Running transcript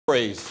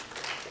Praise.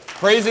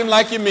 Praise him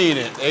like you mean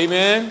it.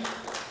 Amen.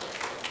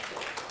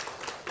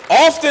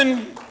 Often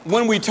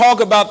when we talk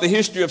about the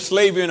history of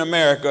slavery in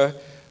America,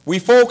 we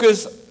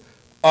focus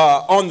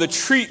on the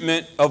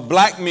treatment of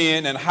black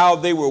men and how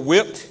they were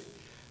whipped,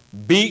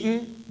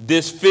 beaten,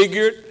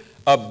 disfigured,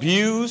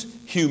 abused,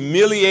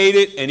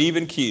 humiliated, and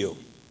even killed.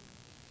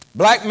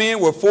 Black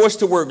men were forced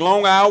to work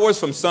long hours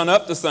from sun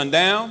up to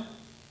sundown.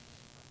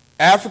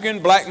 African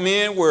black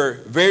men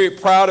were very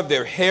proud of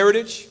their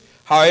heritage.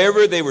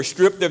 However, they were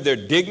stripped of their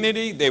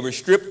dignity, they were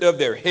stripped of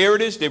their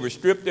heritage, they were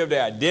stripped of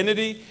their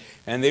identity,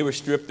 and they were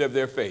stripped of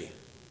their faith.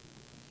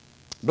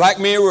 Black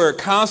men were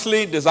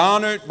constantly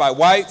dishonored by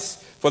whites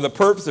for the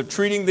purpose of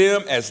treating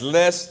them as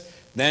less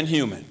than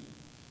human.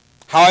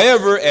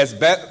 However, as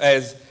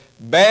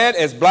bad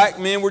as black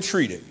men were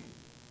treated,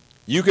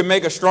 you can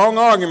make a strong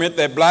argument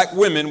that black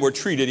women were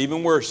treated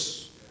even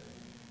worse.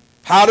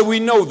 How do we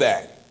know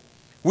that?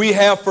 We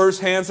have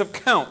first-hand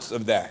accounts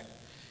of that.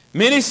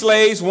 Many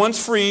slaves,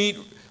 once freed,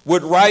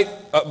 would write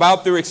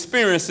about their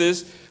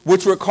experiences,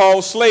 which were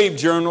called slave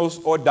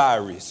journals or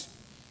diaries.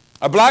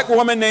 A black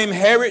woman named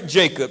Harriet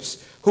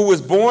Jacobs, who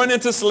was born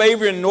into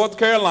slavery in North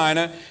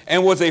Carolina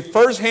and was a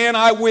first-hand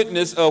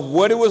eyewitness of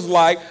what it was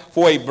like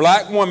for a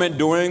black woman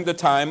during the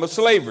time of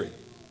slavery.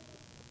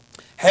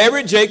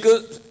 Harriet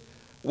Jacobs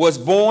was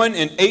born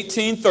in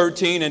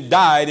 1813 and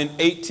died in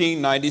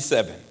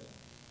 1897.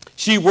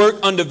 She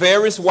worked under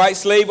various white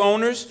slave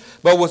owners,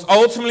 but was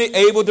ultimately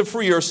able to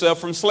free herself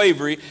from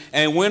slavery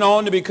and went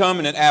on to become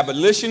an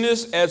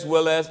abolitionist as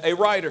well as a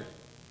writer.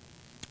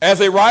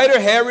 As a writer,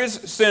 Harriet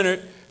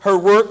centered her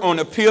work on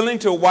appealing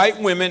to white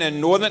women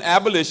and northern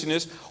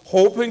abolitionists,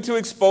 hoping to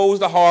expose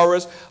the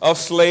horrors of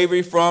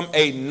slavery from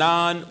a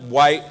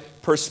non-white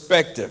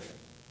perspective.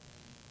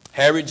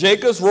 Harriet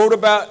Jacobs wrote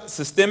about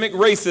systemic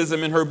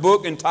racism in her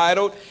book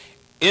entitled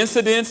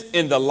Incidents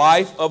in the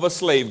Life of a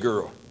Slave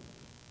Girl.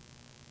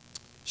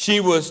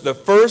 She was the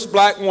first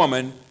black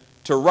woman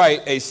to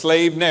write a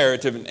slave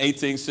narrative in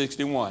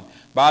 1861.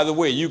 By the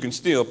way, you can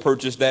still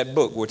purchase that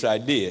book, which I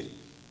did.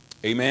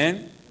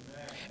 Amen.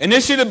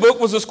 Initially, the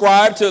book was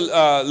ascribed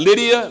to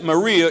Lydia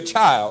Maria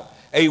Child,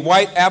 a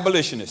white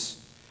abolitionist.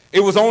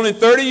 It was only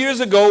 30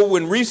 years ago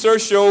when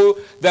research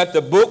showed that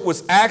the book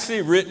was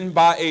actually written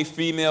by a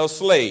female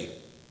slave.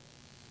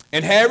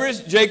 In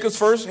Harriet Jacobs'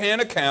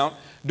 first-hand account,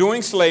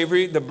 during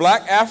slavery, the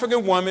black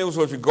African woman was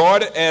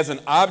regarded as an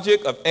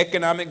object of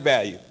economic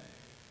value.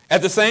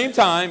 At the same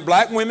time,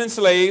 black women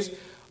slaves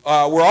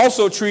were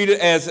also treated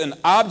as an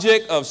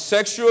object of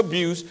sexual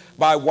abuse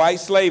by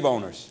white slave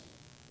owners.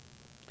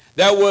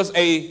 There was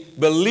a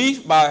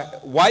belief by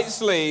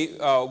whites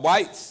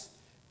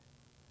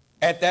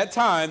at that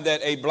time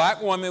that a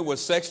black woman was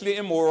sexually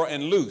immoral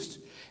and loose,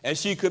 and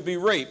she could be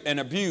raped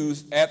and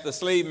abused at the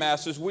slave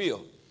master's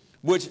will,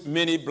 which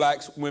many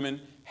black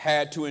women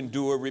had to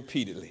endure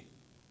repeatedly.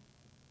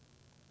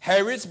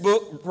 Harriet's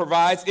book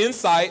provides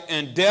insight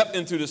and depth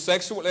into the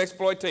sexual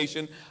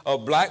exploitation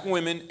of black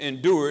women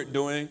endured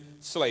during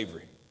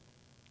slavery.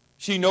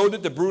 She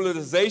noted the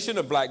brutalization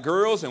of black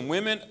girls and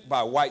women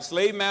by white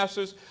slave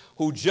masters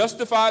who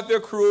justified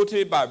their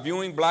cruelty by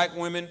viewing black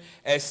women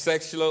as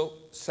sexual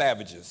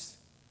savages.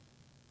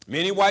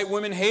 Many white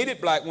women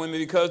hated black women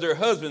because their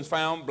husbands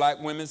found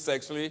black women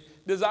sexually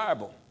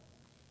desirable.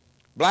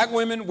 Black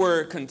women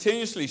were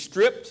continuously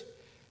stripped,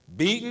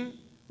 beaten,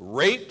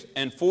 raped,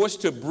 and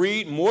forced to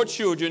breed more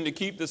children to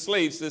keep the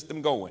slave system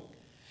going.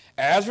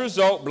 As a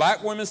result,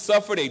 black women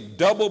suffered a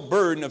double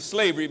burden of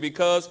slavery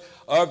because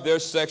of their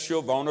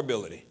sexual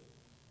vulnerability.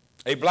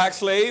 A black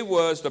slave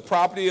was the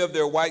property of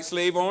their white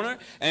slave owner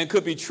and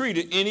could be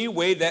treated any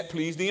way that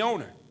pleased the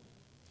owner.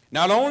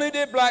 Not only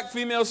did black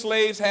female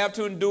slaves have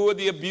to endure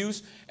the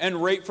abuse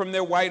and rape from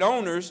their white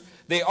owners,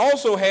 they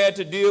also had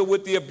to deal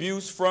with the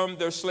abuse from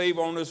their slave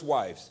owners'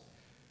 wives,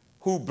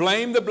 who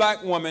blamed the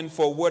black woman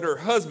for what her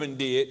husband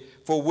did,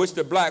 for which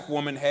the black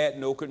woman had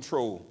no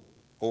control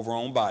over her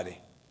own body.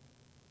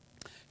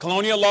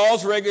 Colonial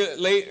laws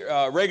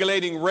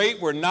regulating rape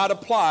were not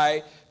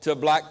applied to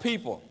black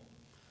people.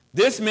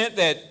 This meant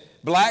that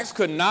blacks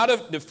could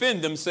not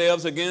defend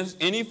themselves against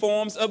any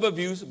forms of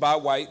abuse by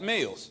white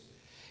males.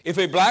 If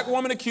a black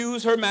woman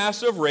accused her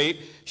master of rape,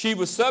 she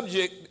was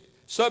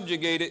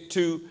subjugated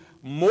to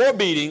more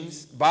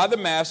beatings by the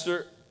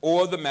master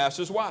or the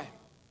master's wife.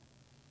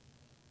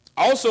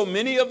 Also,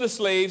 many of the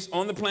slaves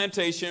on the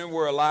plantation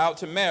were allowed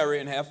to marry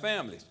and have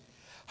families.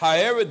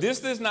 However, this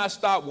does not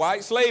stop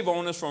white slave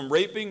owners from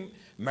raping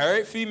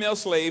married female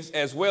slaves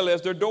as well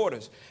as their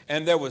daughters.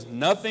 And there was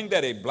nothing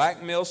that a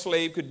black male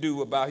slave could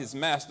do about his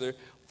master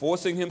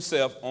forcing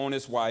himself on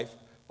his wife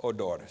or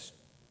daughters.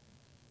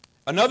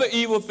 Another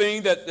evil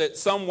thing that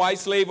some white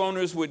slave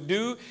owners would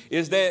do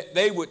is that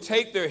they would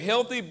take their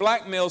healthy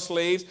black male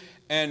slaves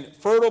and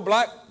fertile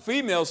black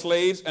female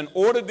slaves and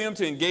order them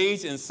to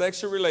engage in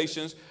sexual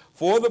relations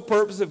for the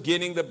purpose of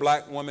getting the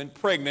black woman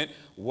pregnant,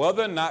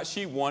 whether or not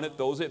she wanted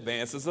those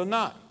advances or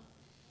not.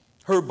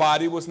 Her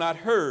body was not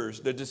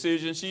hers. The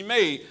decisions she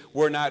made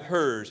were not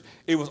hers.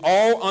 It was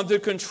all under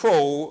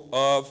control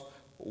of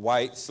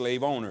white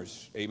slave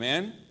owners.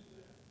 Amen?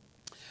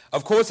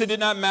 Of course, it did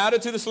not matter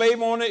to the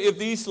slave owner if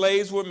these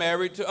slaves were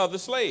married to other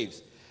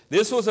slaves.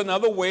 This was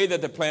another way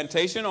that the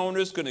plantation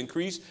owners could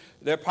increase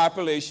their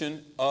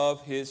population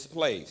of his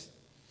slaves.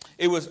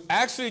 It was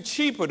actually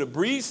cheaper to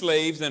breed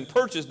slaves than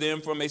purchase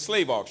them from a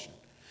slave auction.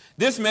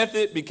 This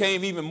method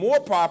became even more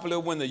popular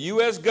when the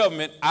U.S.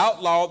 government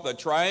outlawed the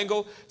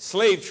triangle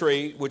slave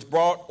trade, which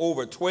brought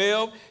over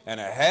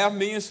 12.5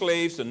 million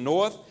slaves to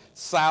North,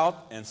 South,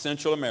 and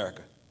Central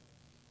America.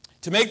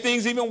 To make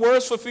things even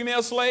worse for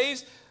female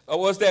slaves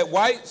was that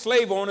white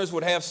slave owners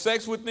would have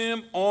sex with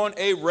them on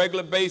a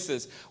regular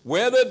basis,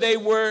 whether they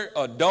were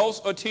adults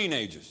or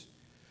teenagers.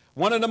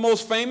 One of the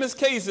most famous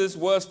cases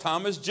was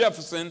Thomas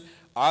Jefferson,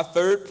 our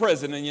third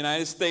president of the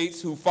United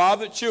States, who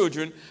fathered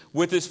children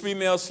with his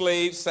female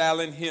slave,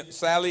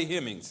 Sally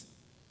Hemings.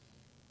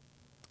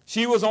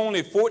 She was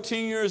only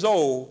 14 years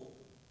old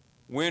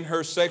when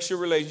her sexual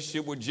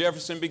relationship with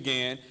Jefferson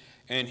began,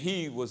 and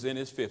he was in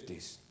his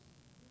 50s.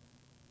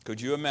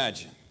 Could you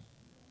imagine?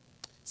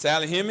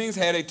 Sally Hemings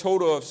had a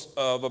total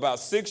of about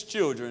 6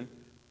 children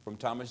from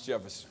Thomas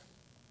Jefferson.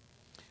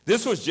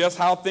 This was just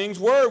how things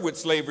were with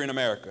slavery in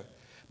America.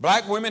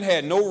 Black women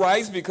had no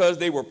rights because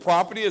they were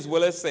property as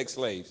well as sex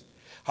slaves.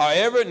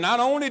 However, not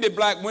only did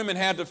black women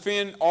have to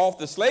fend off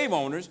the slave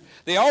owners,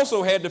 they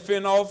also had to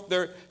fend off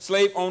their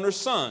slave owners'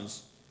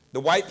 sons, the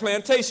white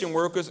plantation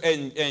workers,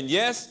 and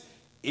yes,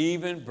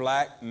 even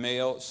black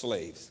male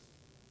slaves.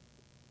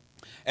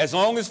 As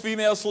long as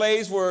female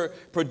slaves were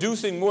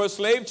producing more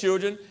slave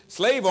children,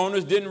 slave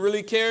owners didn't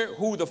really care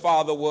who the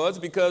father was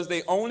because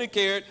they only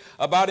cared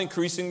about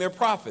increasing their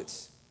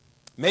profits,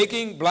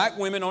 making black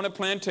women on a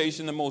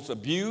plantation the most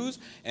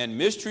abused and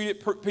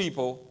mistreated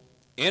people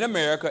in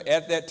America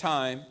at that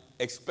time,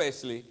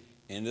 especially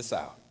in the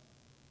South.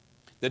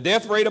 The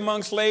death rate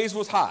among slaves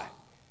was high.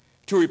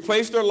 To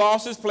replace their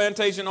losses,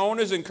 plantation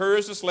owners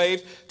encouraged the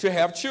slaves to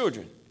have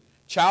children.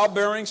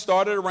 Childbearing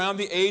started around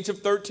the age of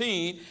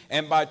 13,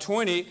 and by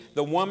 20,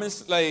 the woman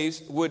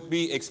slaves would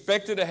be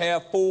expected to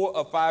have 4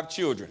 or 5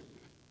 children,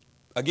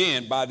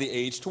 again, by the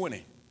age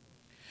 20.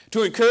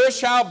 To encourage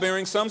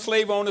childbearing, some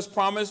slave owners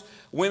promised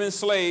women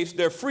slaves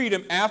their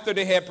freedom after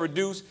they had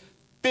produced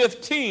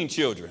 15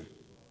 children.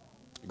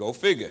 Go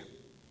figure.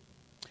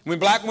 When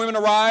black women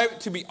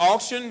arrived to be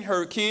auctioned,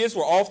 her kids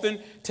were often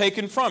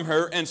taken from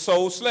her and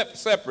sold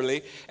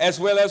separately, as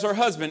well as her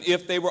husband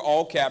if they were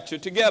all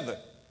captured together.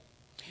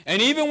 And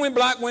even when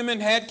black women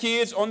had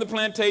kids on the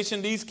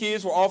plantation, these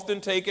kids were often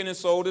taken and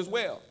sold as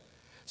well.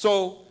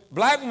 So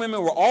black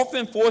women were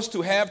often forced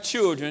to have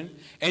children,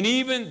 and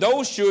even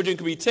those children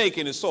could be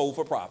taken and sold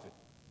for profit.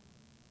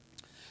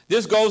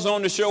 This goes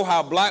on to show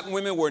how black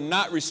women were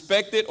not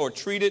respected or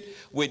treated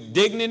with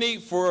dignity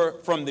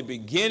from the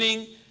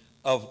beginning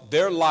of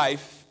their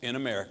life in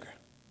America.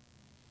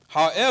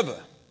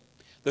 However,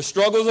 the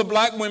struggles of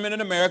black women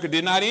in America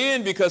did not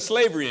end because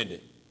slavery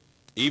ended.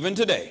 Even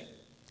today,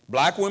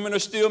 black women are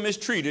still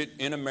mistreated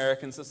in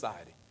American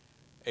society.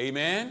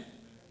 Amen?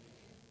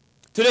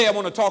 Today I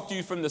want to talk to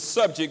you from the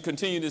subject,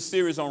 continue this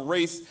series on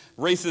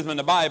racism in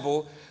the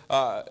Bible.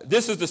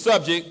 This is the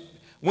subject,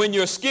 when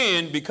your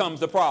skin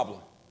becomes the problem.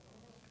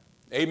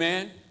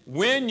 Amen?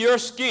 When your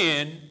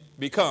skin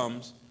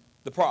becomes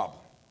the problem.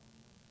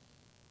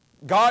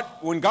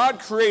 When God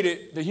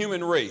created the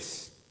human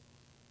race,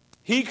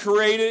 he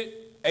created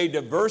a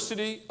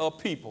diversity of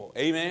people.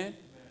 Amen?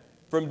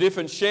 From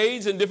different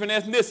shades and different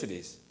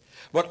ethnicities.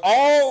 But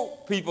all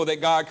people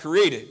that God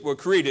created were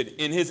created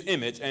in his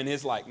image and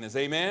his likeness.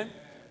 Amen?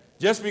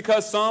 Just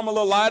because some are a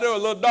little lighter or a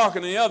little darker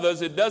than the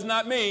others, it does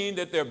not mean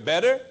that they're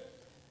better.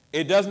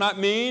 It does not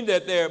mean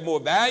that they're more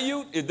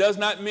valued. It does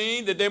not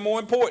mean that they're more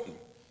important.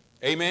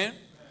 Amen?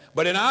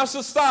 But in our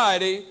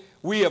society,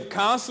 we have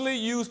constantly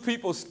used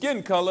people's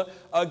skin color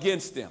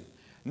against them.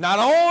 Not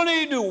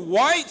only do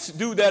whites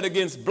do that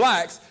against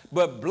blacks,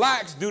 but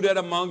blacks do that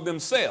among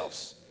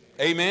themselves.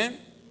 Amen?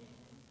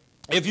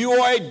 If you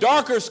are a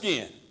darker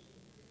skin,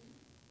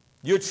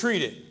 you're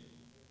treated,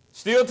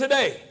 still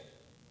today,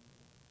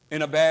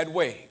 in a bad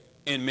way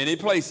in many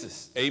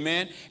places.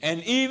 Amen?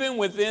 And even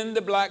within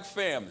the black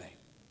family.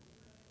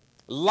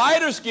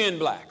 Lighter skinned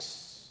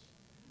blacks,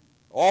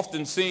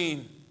 often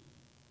seen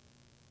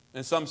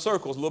in some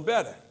circles a little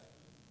better,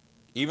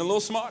 even a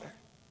little smarter,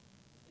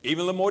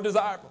 even a little more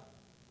desirable.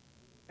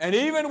 And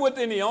even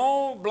within the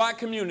own black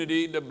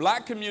community, the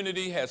black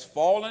community has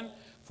fallen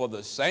for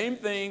the same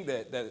thing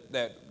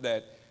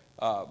that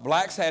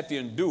blacks had to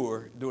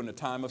endure during the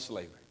time of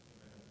slavery.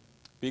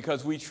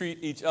 Because we treat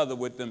each other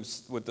with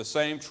the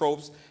same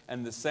tropes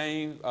and the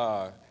same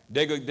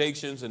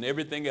degradations and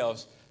everything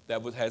else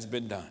that has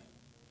been done.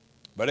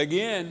 But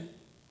again,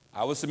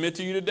 I will submit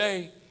to you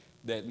today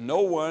that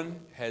no one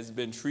has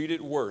been treated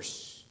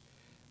worse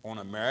on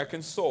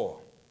American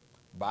soil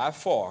by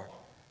far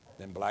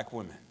than black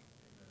women.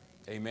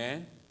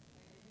 Amen?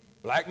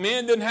 Black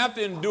men didn't have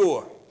to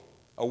endure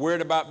or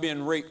worried about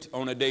being raped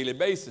on a daily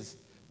basis.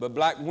 But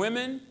black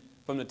women,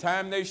 from the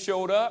time they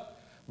showed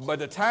up, by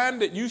the time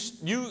that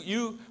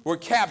you were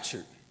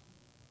captured,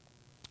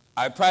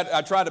 I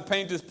try to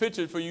paint this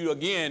picture for you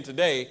again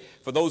today,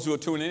 for those who are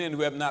tuning in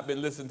who have not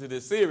been listening to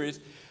this series.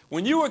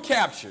 When you were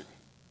captured,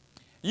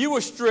 you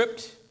were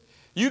stripped,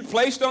 you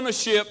placed on a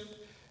ship.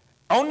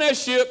 On that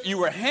ship, you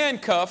were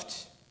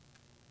handcuffed.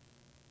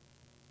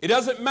 It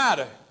doesn't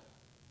matter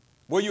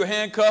were you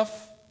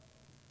handcuffed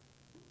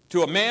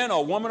to a man or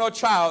a woman or a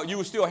child, you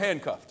were still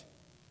handcuffed.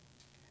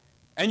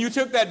 And you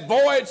took that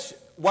voyage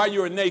while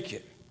you were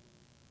naked.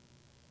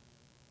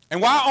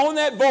 And while on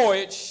that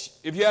voyage,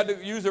 if you had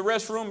to use the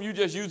restroom, you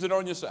just used it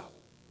on yourself.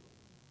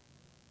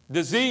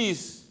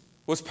 Disease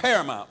was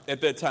paramount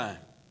at that time.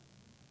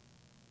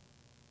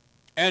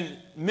 And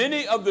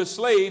many of the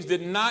slaves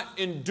did not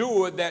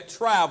endure that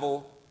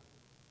travel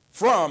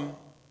from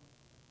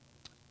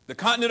the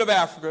continent of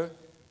Africa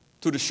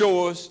to the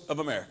shores of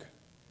America.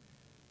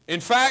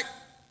 In fact,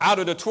 out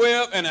of the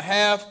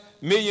 12.5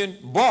 million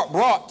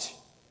brought,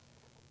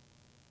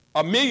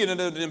 1 million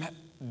of them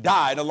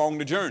died along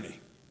the journey.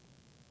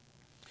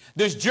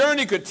 This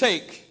journey could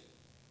take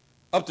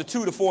up to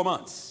 2 to 4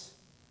 months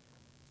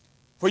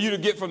for you to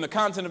get from the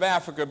continent of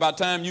Africa by the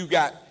time you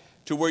got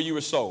to where you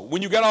were sold.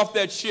 When you got off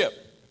that ship,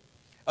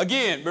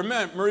 again,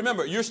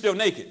 remember, you're still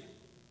naked.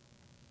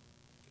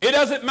 It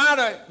doesn't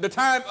matter the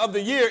time of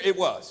the year it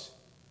was.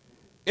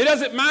 It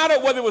doesn't matter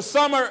whether it was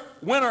summer,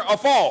 winter, or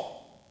fall.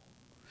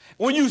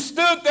 When you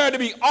stood there to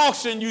be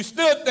auctioned, you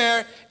stood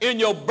there in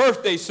your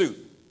birthday suit.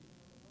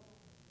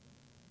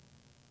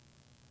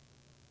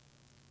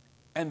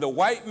 And the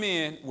white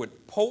men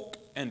would poke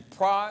and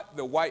prod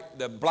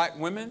the black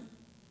women.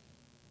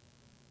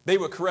 They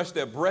would caress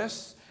their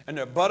breasts and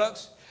their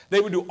buttocks. They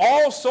would do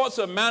all sorts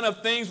of manner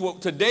of things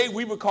what today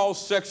we would call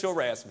sexual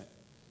harassment.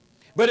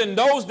 But in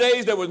those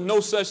days, there was no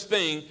such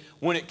thing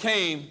when it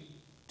came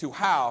to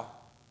how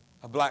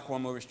a black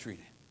woman was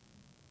treated.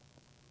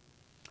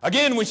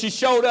 Again, when she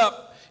showed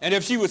up, and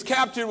if she was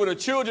captured with her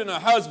children or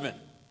husband,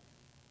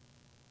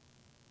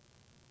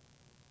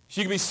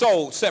 she could be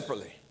sold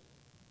separately.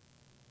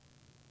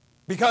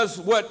 Because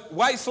what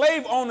white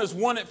slave owners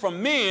wanted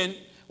from men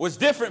was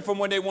different from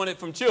what they wanted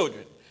from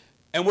children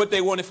and what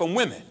they wanted from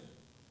women.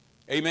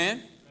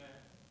 Amen?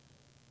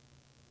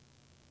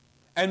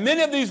 And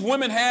many of these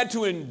women had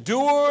to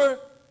endure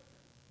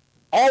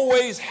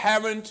always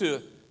having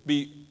to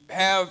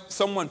have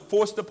someone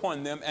forced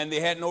upon them, and they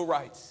had no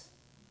rights.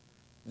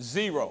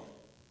 Zero.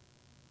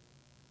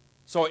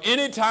 So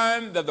any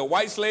time that the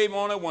white slave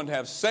owner wanted to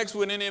have sex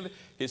with any of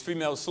his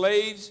female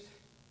slaves,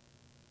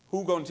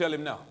 who's going to tell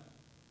him no?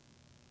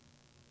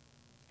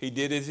 He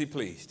did as he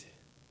pleased.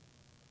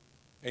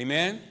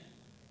 Amen?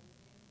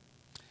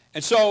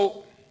 And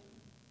so,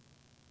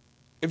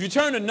 if you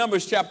turn to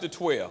Numbers chapter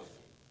 12,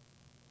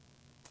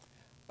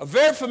 a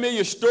very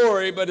familiar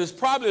story, but it's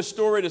probably a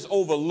story that's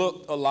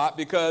overlooked a lot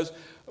because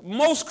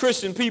most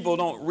Christian people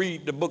don't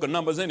read the book of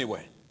Numbers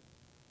anyway.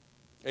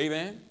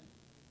 Amen?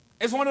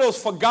 It's one of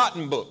those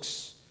forgotten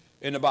books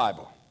in the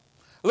Bible.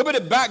 A little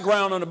bit of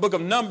background on the book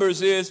of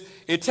Numbers is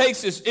it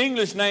takes its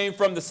English name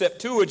from the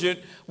Septuagint,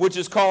 which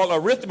is called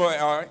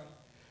arithmetic,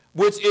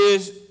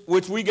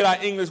 which we get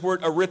our English word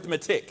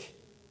arithmetic.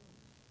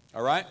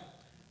 All right?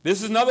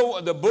 This is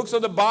another, the books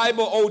of the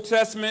Bible, Old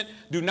Testament,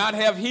 do not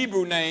have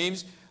Hebrew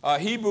names,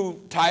 Hebrew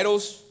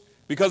titles,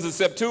 because the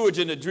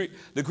Septuagint,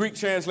 the Greek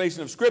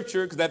translation of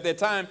Scripture, because at that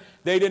time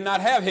they did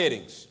not have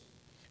headings.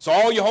 So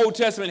all your Old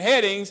Testament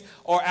headings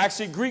are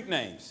actually Greek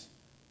names.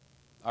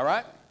 All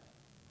right?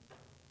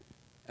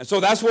 And so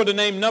that's where the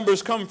name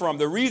Numbers come from.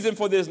 The reason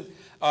for this,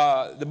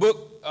 the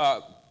book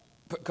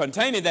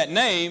containing that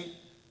name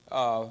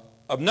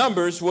of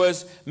Numbers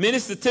was many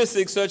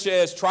statistics such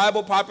as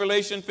tribal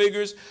population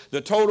figures, the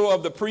total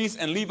of the priests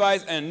and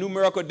Levites, and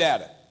numerical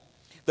data.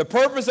 The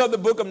purpose of the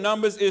book of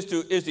Numbers is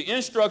the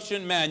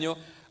instruction manual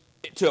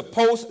to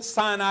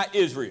post-Sinai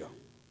Israel.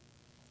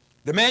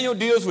 The manual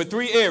deals with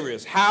 3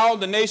 areas: how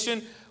the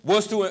nation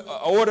was to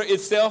order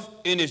itself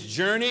in its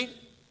journey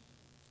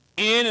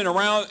in and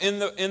around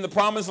in the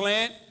promised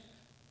land,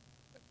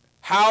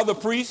 how the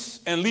priests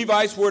and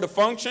Levites were to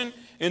function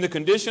in the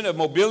condition of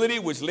mobility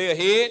which lay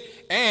ahead,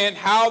 and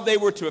how they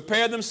were to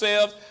prepare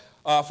themselves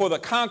for the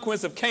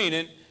conquest of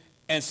Canaan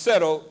and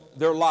settle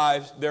their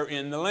lives there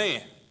in the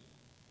land.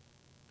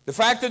 The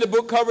fact that the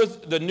book covers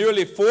the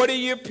nearly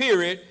 40-year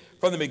period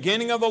from the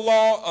beginning of the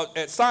law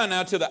at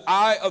Sinai to the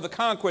eye of the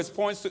conquest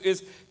points to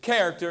its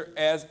character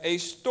as a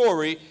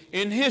story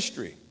in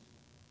history.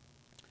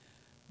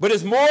 But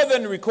it's more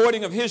than a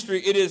recording of history.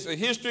 It is a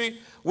history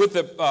with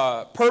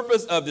the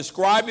purpose of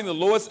describing the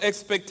Lord's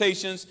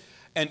expectations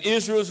and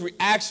Israel's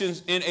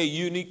reactions in a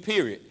unique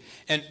period.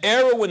 An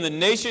era when the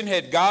nation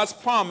had God's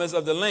promise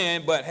of the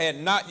land but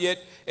had not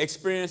yet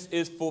experienced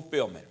its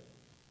fulfillment.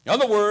 In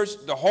other words,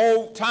 the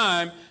whole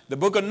time, the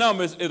book of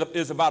Numbers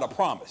is about a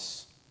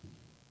promise.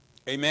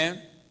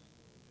 Amen?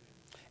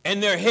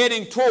 And they're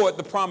heading toward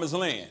the promised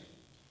land.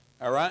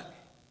 All right?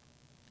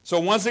 So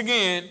once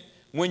again,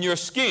 when your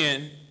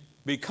skin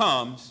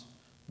becomes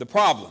the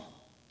problem.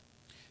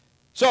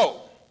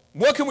 So,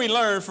 what can we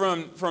learn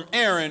from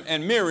Aaron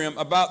and Miriam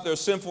about their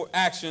sinful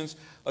actions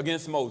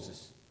against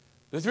Moses?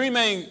 The 3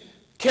 main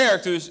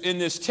characters in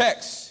this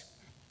text,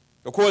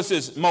 of course,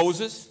 is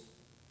Moses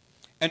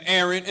and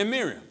Aaron and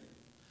Miriam.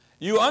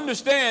 You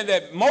understand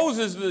that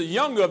Moses is the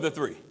younger of the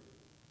three.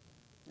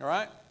 All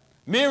right?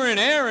 Miriam and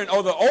Aaron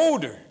are the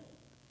older.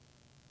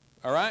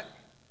 All right?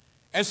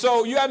 And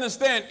so you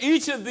understand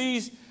each of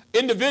these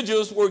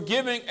individuals were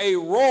given a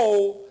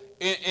role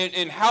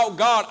in how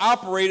God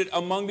operated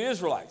among the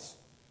Israelites.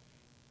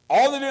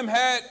 All of them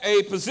had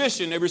a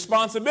position, a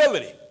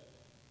responsibility.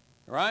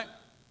 All right?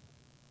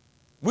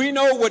 We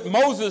know what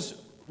Moses'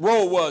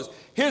 role was.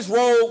 His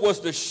role was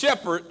to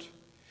shepherd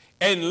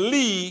and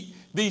lead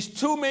these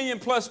 2 million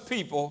plus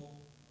people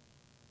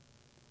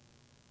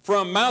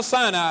from Mount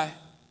Sinai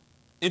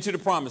into the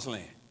promised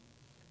land.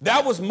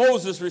 That was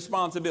Moses'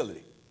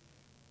 responsibility.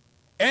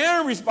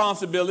 Aaron's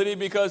responsibility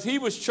because he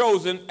was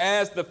chosen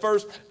as the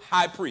first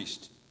high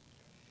priest.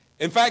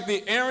 In fact,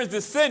 Aaron's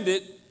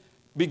descendant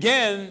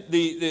began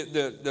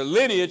the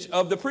lineage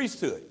of the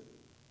priesthood.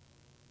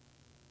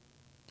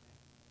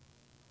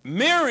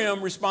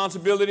 Miriam's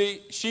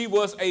responsibility, she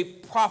was a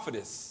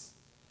prophetess.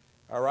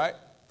 All right?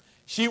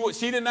 She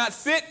did not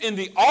sit in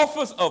the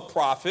office of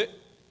prophet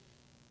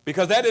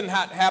because that didn't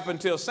happen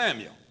until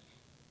Samuel.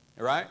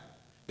 All right?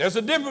 There's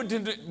a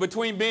difference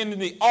between being in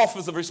the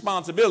office of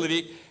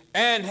responsibility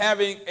and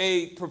having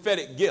a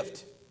prophetic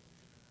gift.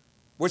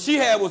 What she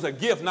had was a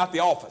gift, not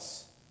the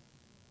office.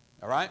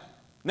 All right?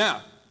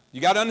 Now,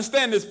 you got to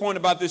understand this point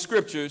about this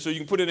scripture so you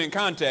can put it in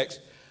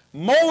context.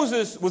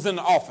 Moses was in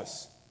the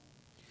office.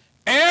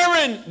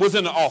 Aaron was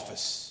in the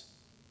office,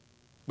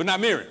 but not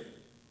Miriam.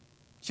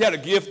 She had a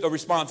gift of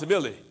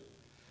responsibility.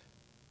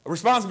 A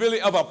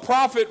responsibility of a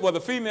prophet, whether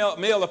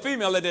male or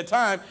female at that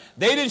time.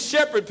 They didn't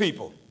shepherd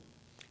people.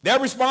 Their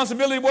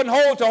responsibility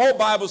wasn't to hold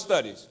Bible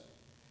studies.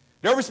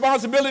 Their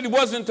responsibility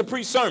wasn't to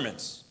preach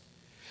sermons.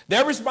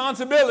 Their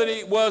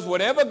responsibility was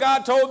whatever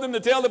God told them to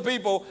tell the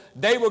people,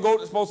 they were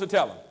supposed to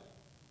tell them.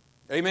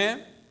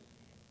 Amen?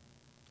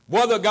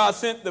 Whether God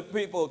sent the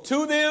people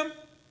to them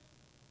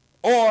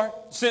or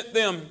sent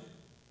them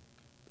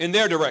in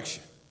their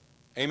direction.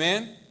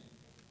 Amen?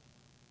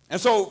 And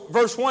so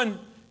verse 1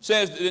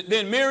 says,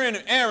 then Miriam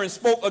and Aaron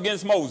spoke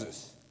against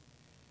Moses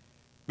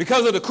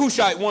because of the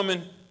Cushite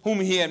woman whom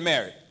he had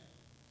married.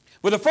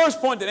 But the first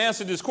point that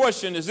answers this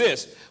question is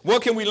this.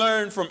 What can we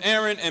learn from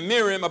Aaron and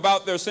Miriam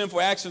about their sinful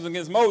actions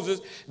against Moses?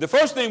 The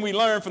first thing we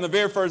learn from the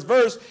very first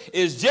verse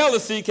is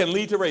jealousy can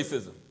lead to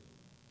racism.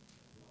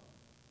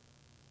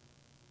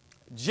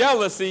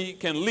 Jealousy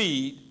can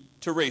lead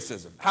to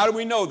racism. How do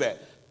we know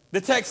that?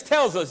 The text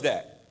tells us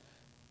that.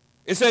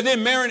 It said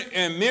then Miriam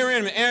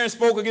and Aaron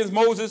spoke against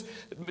Moses.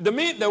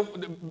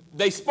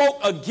 They spoke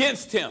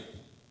against him.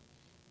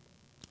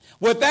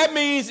 What that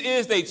means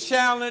is they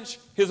challenged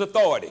his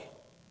authority.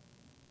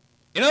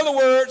 In other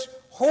words,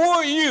 who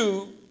are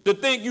you to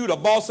think you the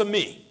boss of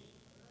me?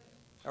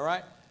 All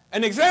right?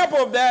 An example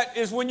of that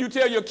is when you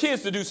tell your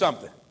kids to do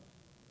something.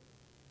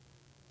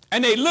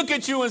 And they look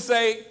at you and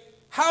say,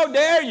 how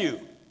dare you?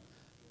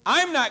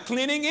 I'm not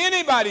cleaning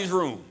anybody's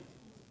room.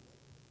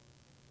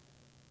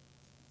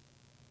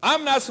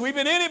 I'm not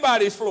sweeping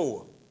anybody's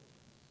floor.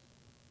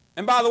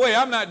 And by the way,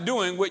 I'm not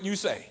doing what you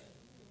say.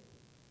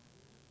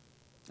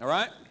 All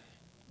right?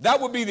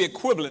 That would be the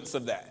equivalence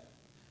of that.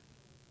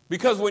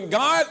 Because when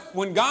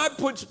God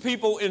puts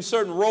people in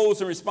certain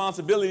roles and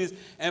responsibilities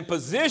and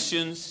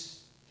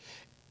positions,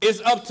 it's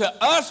up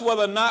to us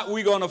whether or not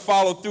we're going to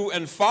follow through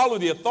and follow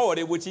the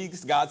authority which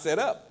God set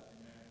up.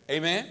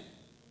 Amen?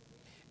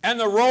 And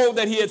the role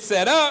that he had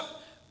set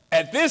up,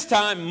 at this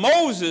time,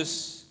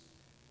 Moses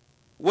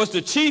was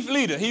the chief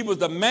leader. He was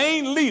the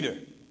main leader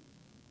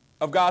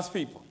of God's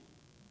people.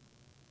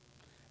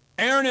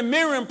 Aaron and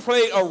Miriam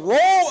played a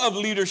role of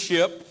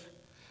leadership,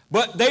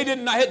 but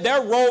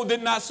their role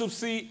did not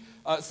succeed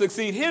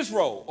his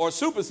role or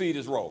supersede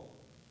his role.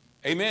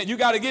 Amen. You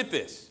got to get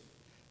this.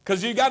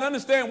 Because you got to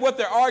understand what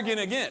they're arguing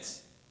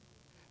against.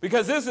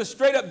 Because this is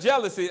straight up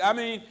jealousy. I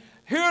mean,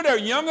 here their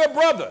younger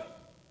brother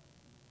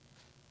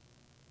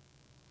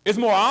is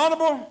more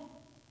honorable,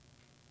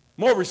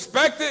 more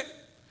respected,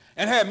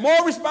 and had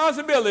more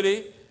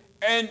responsibility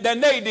than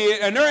they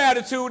did. And their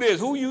attitude is,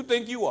 who you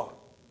think you are?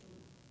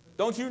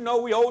 Don't you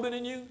know we older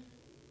than you?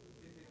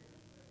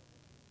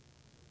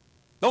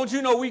 Don't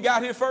you know we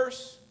got here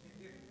first?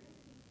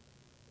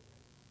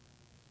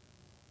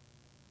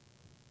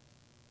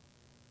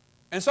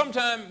 And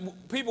sometimes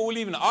people will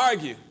even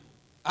argue,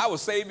 I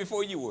was saved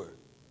before you were.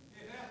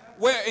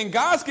 Where in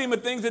God's scheme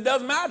of things, it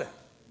doesn't matter.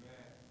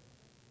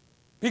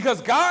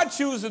 Because God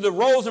chooses the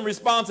roles and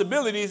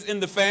responsibilities in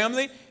the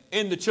family,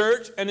 in the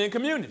church, and in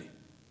community.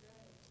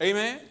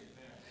 Amen?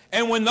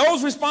 And when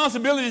those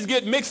responsibilities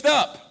get mixed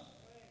up,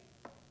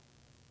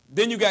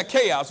 then you got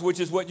chaos, which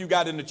is what you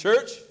got in the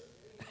church,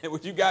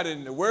 what you got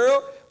in the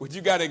world, what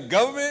you got in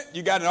government,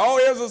 you got in all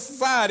areas of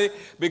society,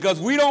 because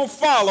we don't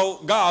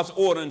follow God's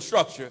order and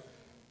structure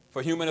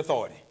for human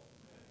authority.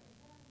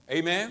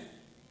 Amen?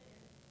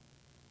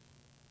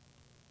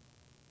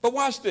 But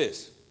watch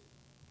this.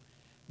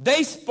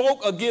 They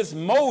spoke against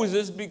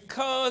Moses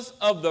because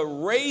of the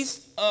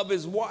race of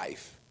his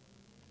wife.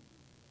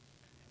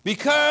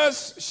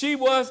 because she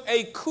was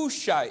a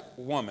Cushite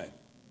woman.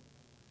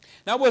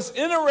 Now, what's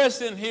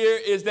interesting here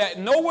is that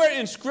nowhere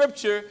in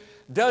Scripture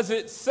does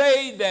it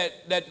say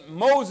that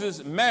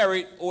Moses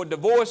married or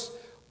divorced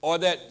or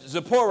that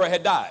Zipporah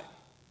had died.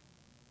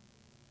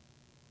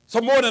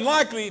 So more than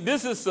likely,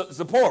 this is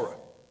Zipporah.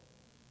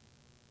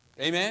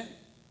 Amen?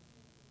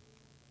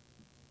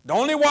 The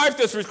only wife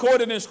that's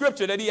recorded in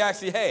Scripture that he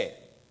actually had.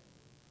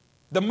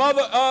 The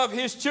mother of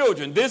his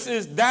children. This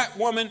is that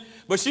woman,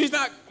 but she's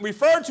not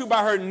referred to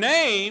by her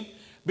name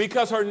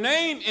because her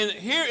name in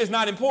here is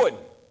not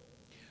important.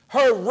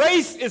 Her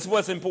race is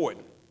what's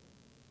important.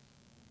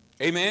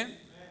 Amen?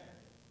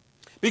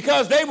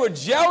 Because they were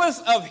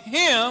jealous of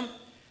him,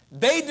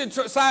 they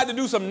decided to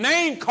do some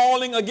name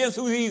calling against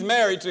who he's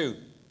married to.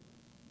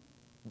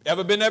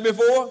 Ever been there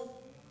before?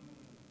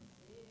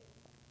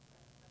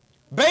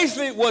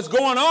 Basically, what's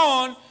going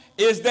on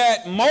is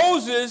that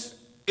Moses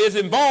is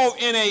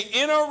involved in an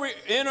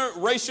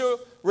interracial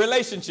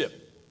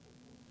relationship.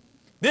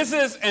 This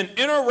is an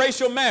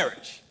interracial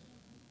marriage,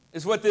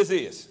 is what this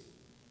is.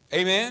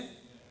 Amen?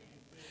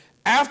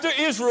 After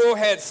Israel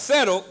had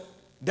settled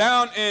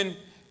down in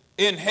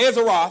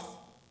Hazeroth,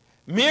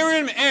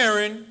 Miriam and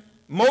Aaron,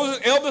 Moses'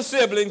 elder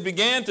siblings,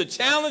 began to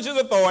challenge his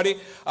authority,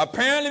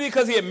 apparently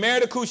because he had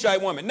married a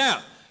Cushite woman.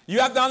 Now, you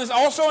have to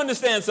also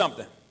understand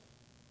something.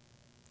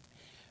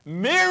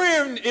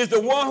 Miriam is the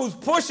one who's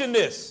pushing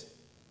this.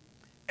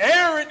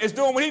 Aaron is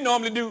doing what he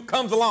normally do,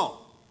 comes along.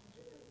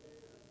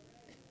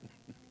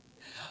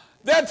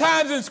 There are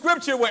times in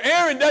Scripture where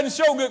Aaron doesn't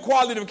show good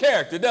quality of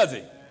character, does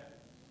he?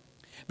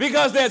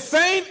 Because that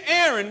same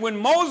Aaron, when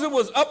Moses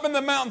was up in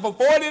the mountain for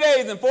 40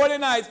 days and 40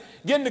 nights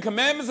getting the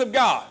commandments of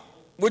God,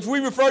 which we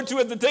refer to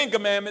as the 10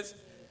 Commandments,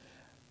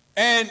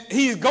 and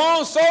he's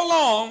gone so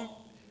long,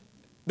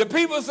 the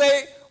people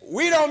say,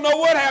 we don't know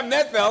what happened to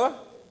that fella.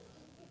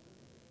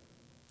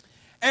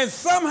 And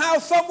somehow,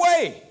 some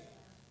way,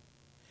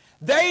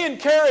 they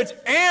encourage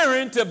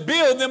Aaron to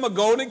build them a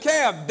golden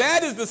calf.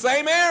 That is the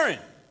same Aaron.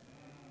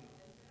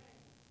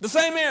 The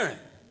same Aaron.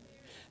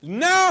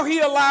 Now he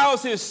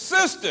allows his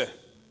sister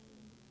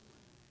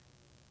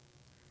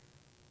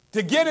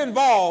to get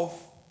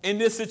involved in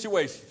this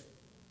situation,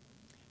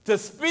 to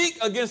speak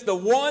against the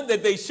one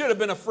that they should have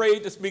been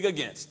afraid to speak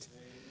against.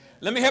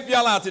 Let me help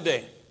y'all out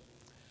today.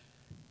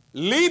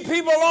 Leave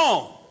people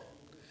alone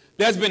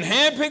that's been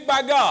handpicked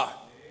by God,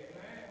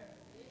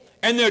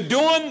 and they're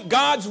doing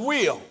God's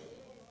will.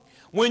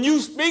 When you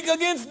speak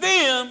against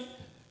them,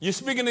 you're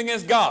speaking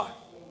against God.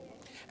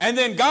 And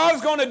then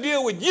God's going to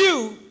deal with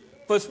you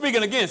for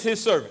speaking against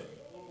his servant.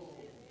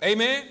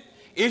 Amen?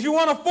 If you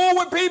want to fool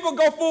with people,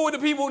 go fool with the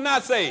people who are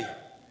not saved.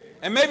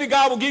 And maybe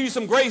God will give you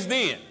some grace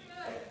then.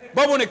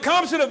 But when it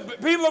comes to the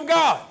people of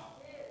God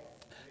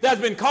that's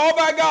been called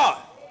by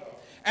God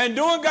and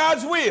doing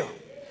God's will,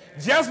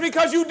 just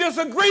because you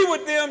disagree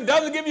with them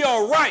doesn't give you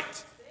a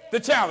right to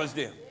challenge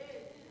them.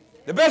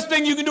 The best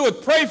thing you can do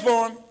is pray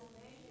for them.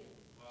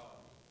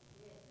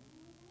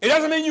 It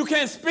doesn't mean you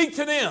can't speak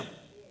to them.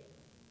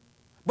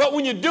 But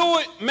when you do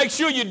it, make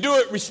sure you do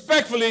it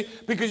respectfully,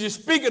 because you're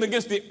speaking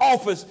against the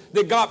office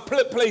that God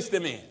placed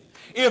them in.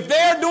 If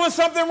they're doing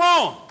something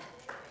wrong,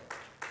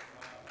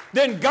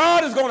 then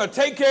God is going to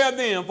take care of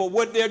them for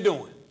what they're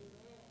doing.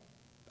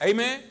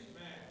 Amen?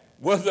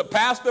 Was the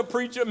pastor,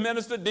 preacher,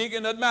 minister,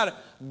 deacon, doesn't matter.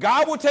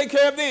 God will take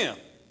care of them.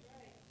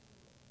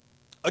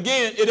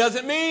 Again, it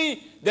doesn't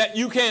mean that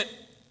you can't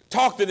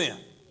talk to them.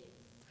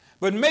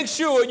 But make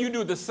sure you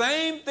do the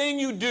same thing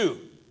you do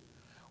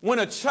when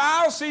a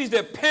child sees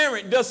their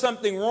parent does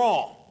something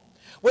wrong.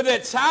 Where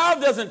that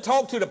child doesn't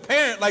talk to the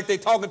parent like they're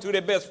talking to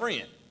their best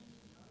friend,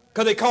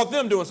 because they caught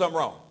them doing something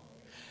wrong.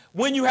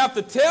 When you have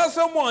to tell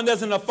someone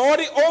there's an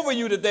authority over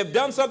you that they've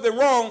done something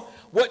wrong,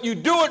 what you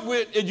do it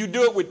with is you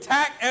do it with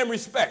tact and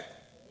respect.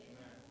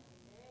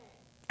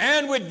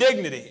 And with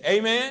dignity.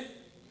 Amen?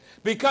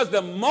 Because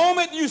the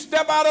moment you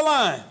step out of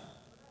line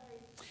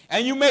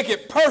and you make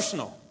it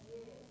personal,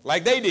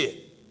 like they did.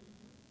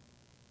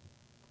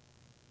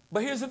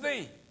 But here's the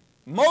thing.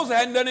 Moses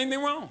hadn't done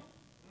anything wrong.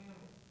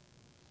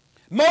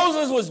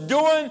 Moses was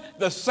doing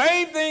the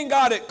same thing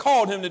God had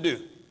called him to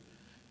do.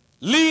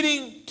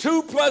 Leading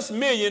 2+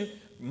 million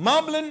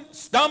mumbling,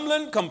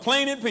 stumbling,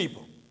 complaining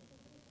people.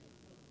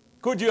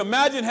 Could you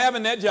imagine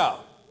having that job?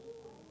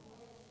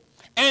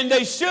 And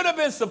they should have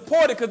been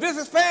supported, because this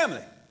is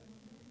family.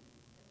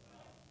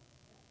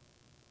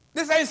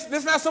 This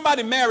is not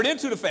somebody married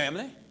into the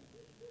family.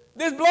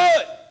 This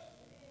blood.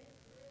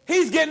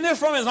 He's getting this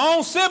from his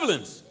own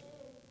siblings,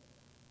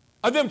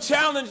 of them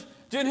challenging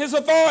his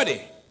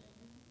authority.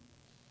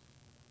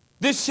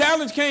 This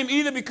challenge came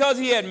either because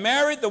he had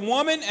married the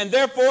woman and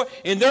therefore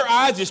in their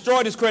eyes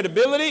destroyed his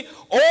credibility,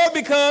 or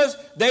because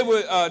they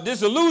were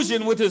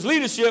disillusioned with his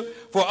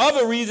leadership for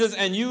other reasons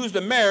and used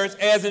the marriage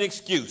as an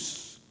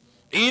excuse.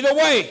 Either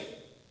way,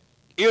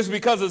 it was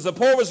because of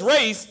Zipporah's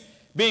race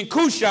being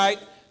Cushite.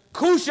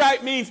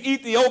 Cushite means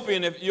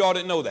Ethiopian, if you all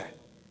didn't know that.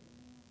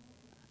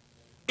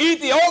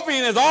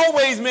 Ethiopian has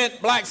always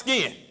meant black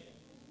skin.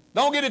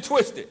 Don't get it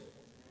twisted.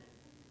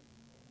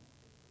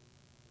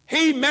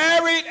 He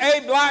married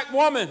a black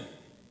woman.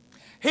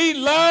 He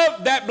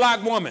loved that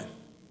black woman.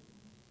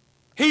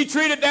 He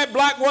treated that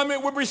black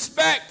woman with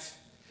respect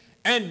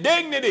and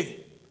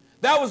dignity.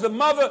 That was the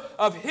mother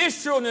of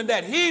his children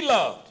that he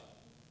loved.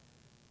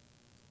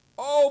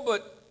 Oh,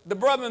 but the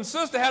brother and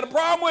sister had a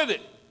problem with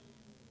it.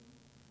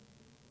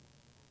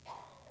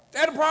 They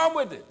had a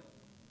problem with it.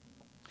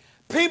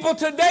 People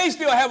today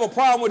still have a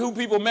problem with who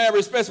people marry,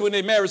 especially when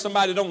they marry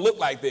somebody that don't look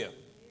like them.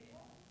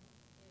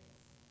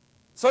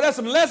 So there's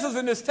some lessons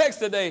in this text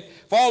today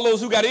for all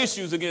those who got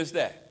issues against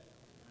that.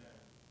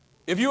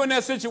 If you're in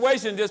that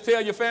situation, just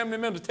tell your family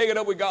members, take it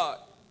up with God.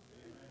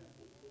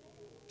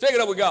 Take it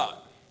up with God.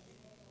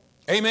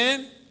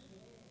 Amen.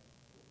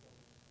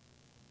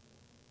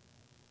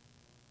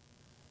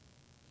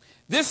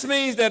 This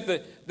means that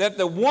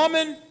the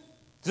woman,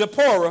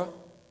 Zipporah,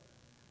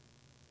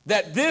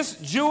 that this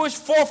Jewish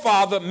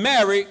forefather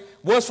married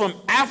was from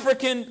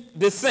African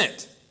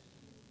descent.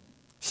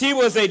 She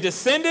was a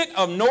descendant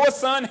of Noah's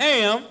son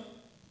Ham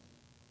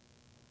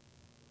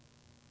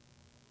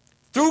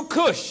through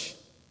Cush,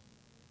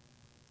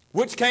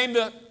 which came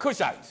to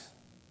Cushites.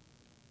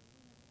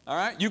 All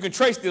right? You can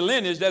trace the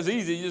lineage. That's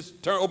easy. You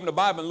just open the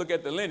Bible and look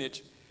at the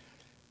lineage.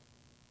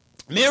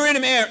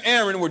 Miriam and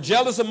Aaron were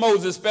jealous of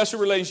Moses' special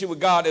relationship with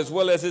God as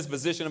well as his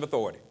position of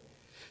authority.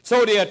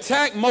 So they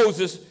attacked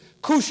Moses'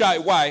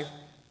 Cushite wife,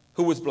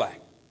 who was black.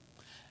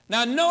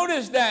 Now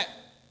notice that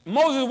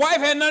Moses' wife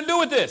had nothing to do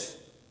with this.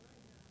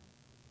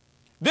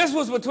 This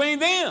was between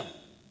them.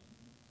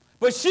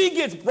 But she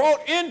gets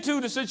brought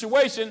into the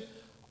situation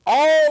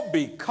all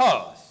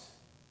because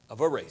of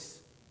her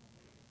race.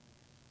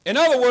 In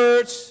other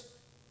words,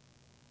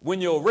 when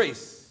your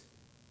race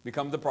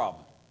becomes the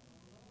problem.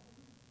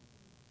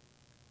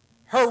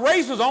 Her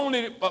race was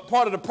only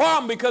part of the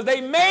problem because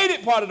they made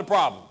it part of the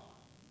problem.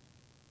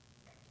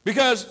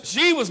 Because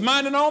she was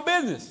minding her own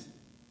business.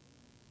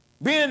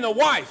 Being the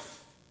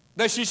wife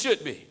that she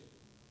should be.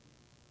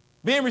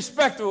 Being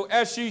respectful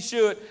as she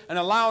should and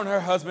allowing her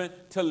husband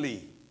to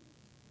lead.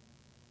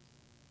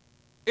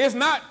 It's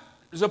not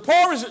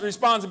Zipporah's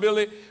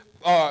responsibility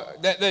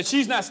that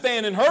she's not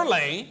staying in her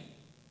lane.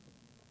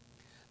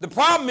 The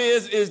problem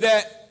is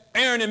that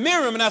Aaron and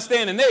Miriam are not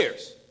staying in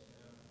theirs.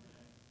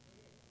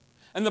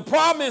 And the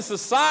problem in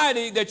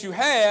society that you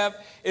have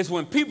is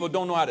when people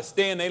don't know how to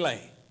stay in their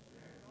lane.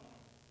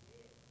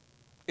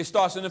 It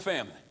starts in the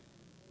family.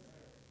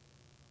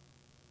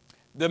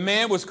 The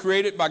man was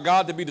created by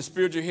God to be the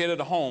spiritual head of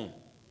the home.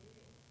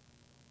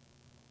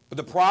 But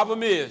the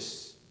problem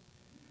is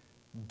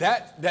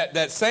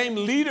that same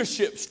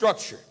leadership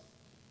structure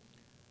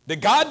that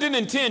God didn't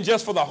intend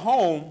just for the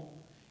home,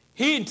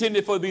 he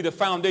intended for it to be the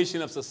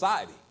foundation of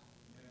society.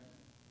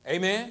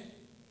 Amen?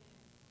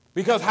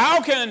 Because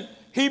how can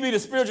he be the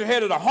spiritual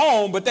head of the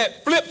home, but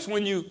that flips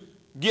when you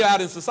get out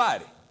in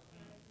society?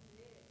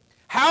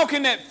 How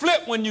can that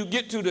flip when you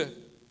get to the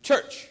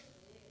church?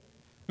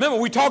 Remember,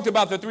 we talked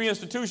about the three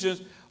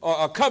institutions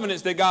or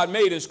covenants that God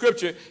made in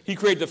Scripture. He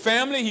created the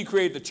family, he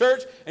created the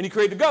church, and he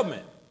created the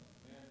government.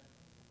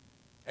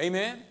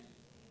 Amen?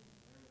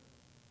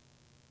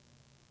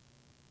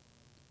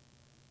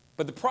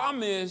 But the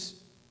problem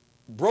is,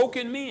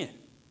 broken men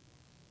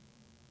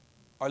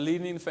are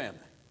leading the family.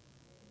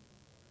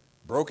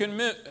 Broken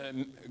men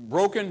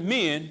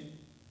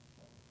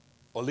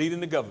are leading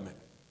the government.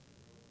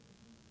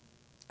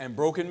 And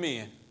broken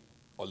men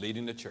are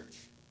leading the church.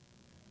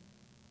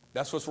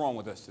 That's what's wrong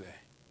with us today.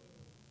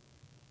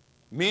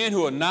 Men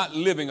who are not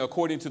living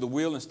according to the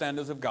will and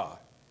standards of God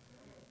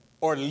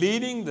are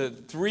leading the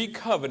three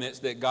covenants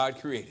that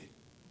God created.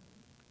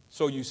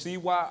 So you see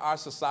why our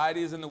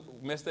society is in the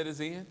mess that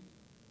it's in?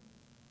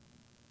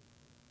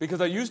 Because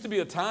there used to be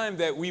a time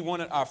that we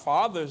wanted our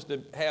fathers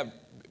to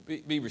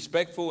be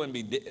respectful and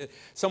be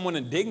someone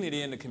in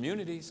dignity in the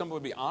community, someone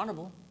to be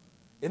honorable.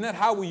 Isn't that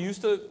how we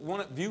used to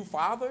want to view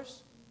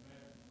fathers?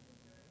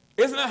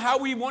 Isn't that how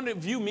we want to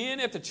view men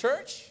at the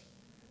church?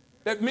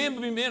 That men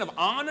would be men of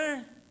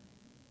honor,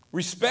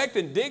 respect,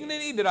 and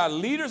dignity, that our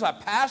leaders, our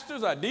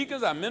pastors, our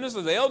deacons, our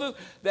ministers, elders,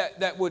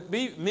 that would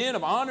be men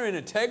of honor and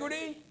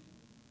integrity?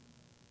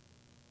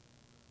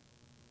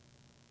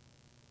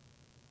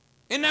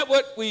 Isn't that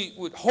what we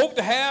would hope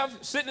to have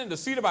sitting in the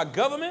seat of our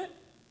government?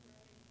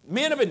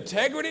 Men of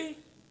integrity?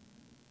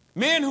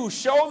 Men who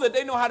show that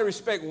they know how to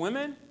respect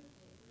women?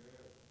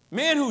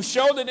 Men who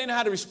show that they know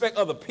how to respect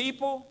other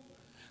people?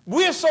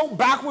 We're so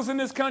backwards in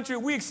this country,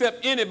 we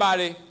accept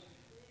anybody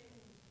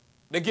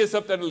that gets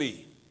up there to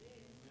lead.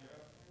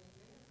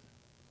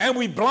 And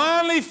we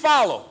blindly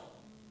follow,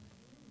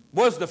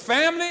 whether it's the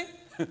family,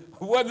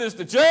 whether it's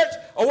the church,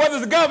 or whether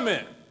it's the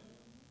government.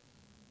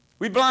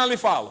 We blindly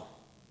follow.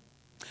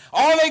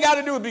 All they got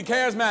to do is be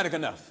charismatic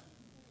enough.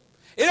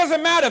 It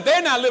doesn't matter if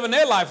they're not living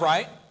their life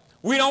right.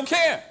 We don't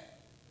care.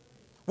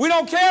 We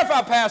don't care if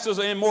our pastors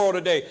are immoral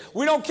today.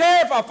 We don't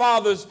care if our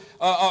fathers,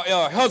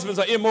 husbands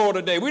are immoral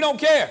today. We don't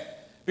care.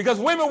 Because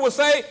women will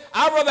say,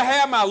 I'd rather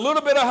have my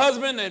little bit of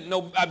husband, and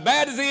no, as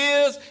bad as he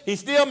is, he's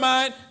still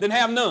mine, than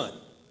have none.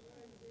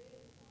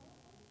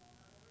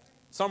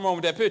 Something wrong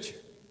with that picture.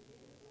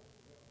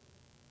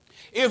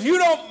 If you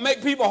don't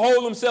make people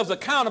hold themselves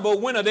accountable,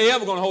 when are they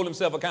ever going to hold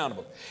themselves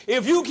accountable?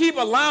 If you keep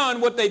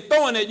allowing what they're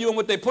throwing at you and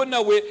what they're putting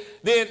up with,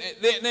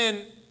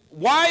 then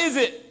why is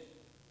it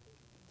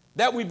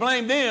that we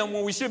blame them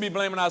when we should be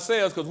blaming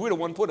ourselves because we're the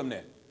one who put them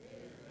there?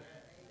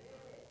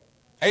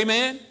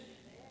 Amen?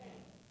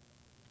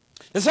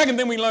 The second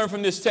thing we learn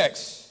from this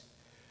text,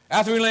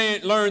 after we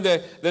learn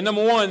that the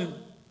number one,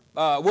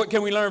 what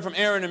can we learn from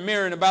Aaron and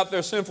Miriam about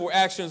their sinful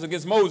actions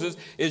against Moses,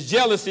 is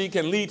jealousy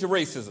can lead to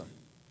racism.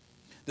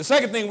 The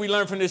second thing we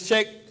learn from this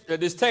text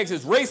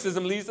is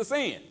racism leads to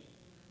sin.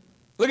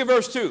 Look at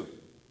verse 2.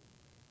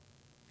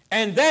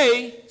 And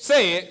they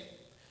said,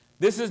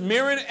 this is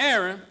Miriam and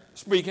Aaron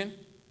speaking.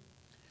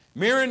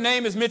 Miriam's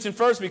name is mentioned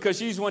first because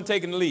she's the one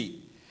taking the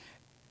lead.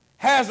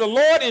 Has the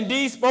Lord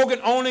indeed spoken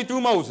only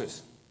through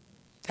Moses?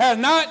 Has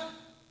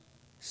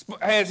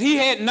he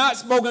had not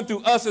spoken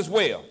through us as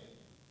well?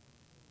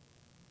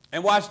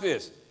 And watch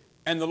this.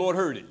 And the Lord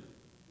heard it.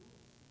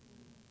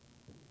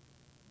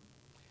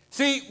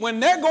 See, when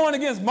they're going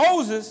against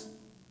Moses,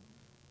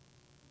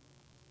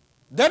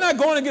 they're not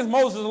going against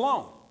Moses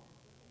alone.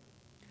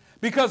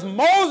 Because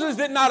Moses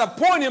did not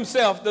appoint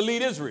himself to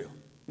lead Israel.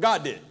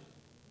 God did.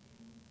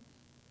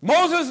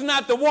 Moses is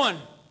not the one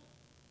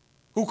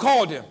who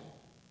called him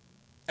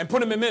and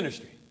put him in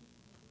ministry.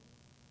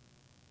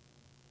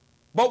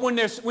 But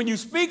when you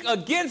speak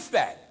against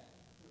that,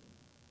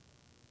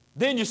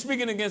 then you're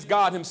speaking against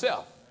God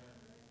himself.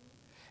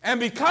 And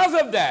because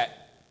of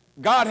that,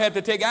 God had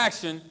to take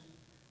action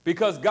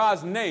because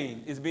God's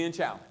name is being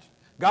challenged.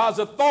 God's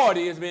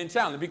authority is being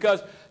challenged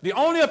because the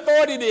only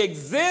authority that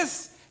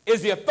exists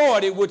is the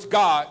authority which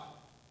God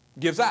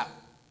gives out.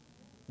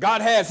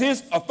 God has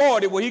his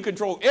authority where he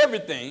controls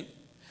everything.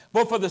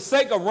 But for the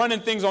sake of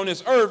running things on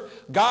this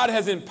earth, God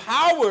has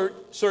empowered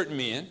certain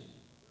men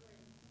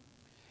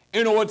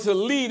in order to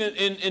lead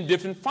in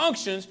different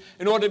functions,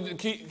 in order to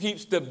keep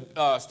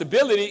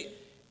stability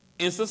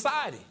in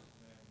society.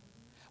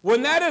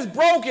 When that is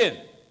broken,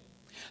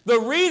 the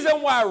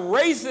reason why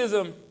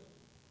racism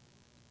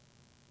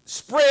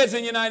spreads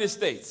in the United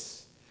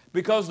States,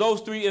 because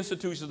those three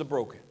institutions are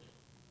broken.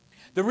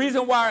 The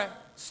reason why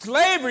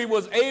slavery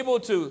was able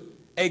to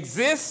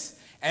exist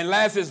and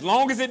last as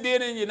long as it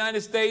did in the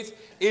United States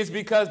is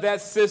because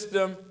that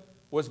system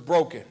was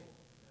broken.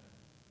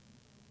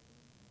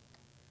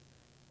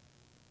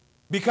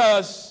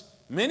 Because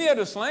many of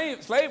the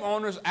slave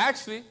owners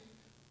actually,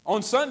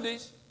 on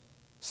Sundays,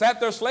 sat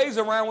their slaves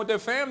around with their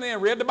family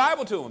and read the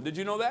Bible to them. Did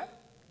you know that?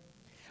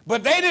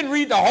 But they didn't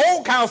read the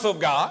whole counsel of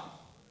God.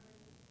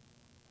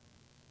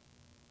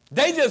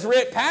 They just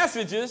read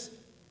passages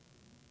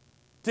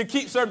to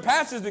keep certain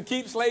passages to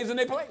keep slaves in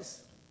their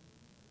place.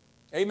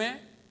 Amen?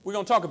 We're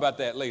going to talk about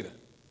that later,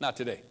 not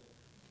today.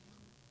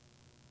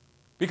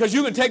 Because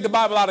you can take the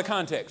Bible out of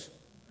context.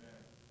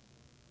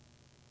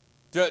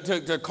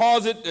 To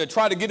cause it, to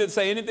try to get it to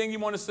say anything you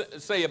want to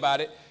say about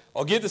it,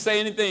 or get it to say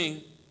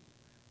anything.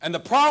 And the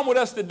problem with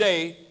us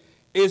today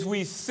is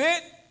we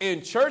sit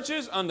in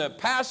churches under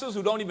pastors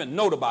who don't even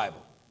know the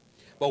Bible.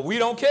 But we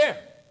don't care.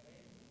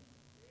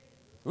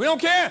 We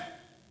don't care.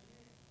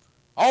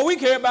 All we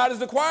care about is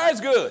the choir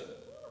is good.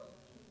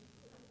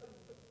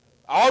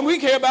 All we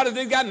care about is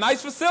they got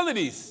nice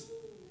facilities.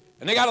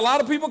 And they got a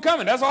lot of people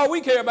coming. That's all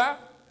we care about.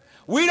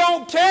 We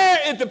don't care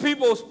if the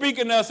people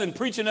speaking to us and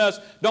preaching to us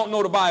don't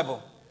know the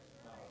Bible.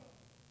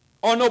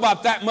 Or know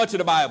about that much of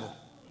the Bible.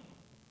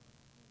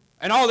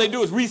 And all they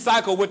do is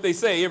recycle what they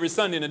say every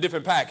Sunday in a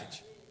different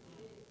package.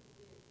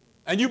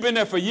 And you've been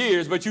there for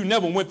years, but you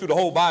never went through the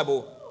whole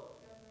Bible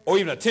or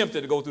even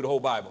attempted to go through the whole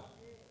Bible.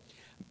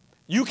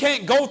 You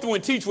can't go through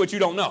and teach what you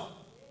don't know.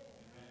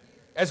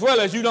 As well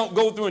as you don't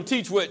go through and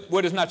teach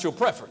what is not your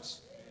preference.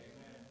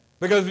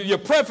 Because if your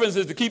preference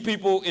is to keep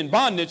people in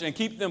bondage and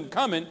keep them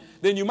coming,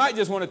 then you might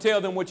just want to tell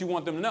them what you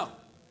want them to know.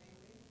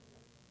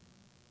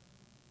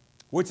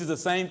 Which is the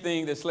same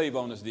thing that slave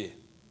owners did.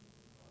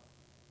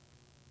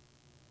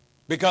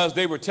 Because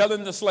they were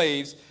telling the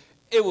slaves,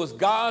 it was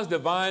God's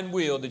divine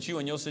will that you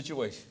in your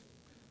situation.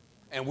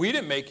 And we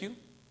didn't make you.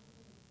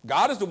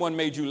 God is the one who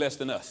made you less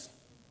than us.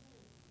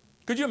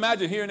 Could you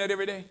imagine hearing that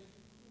every day?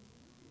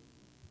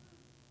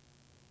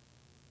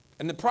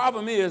 And the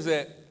problem is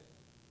that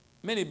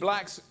many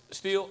blacks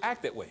still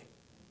act that way.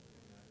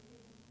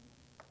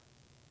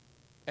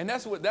 And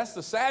that's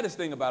the saddest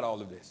thing about all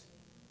of this.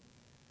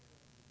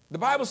 The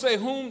Bible says,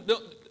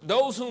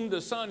 those whom the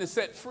Son has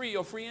set free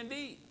are free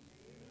indeed.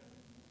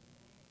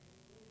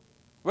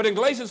 But in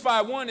Galatians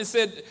 5:1, it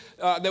said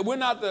that we're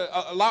not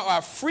to allow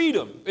our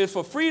freedom. It's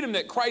for freedom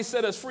that Christ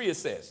set us free, it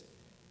says.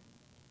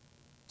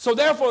 So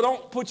therefore,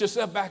 don't put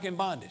yourself back in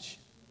bondage.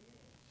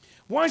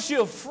 Once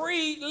you're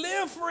free,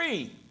 live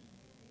free.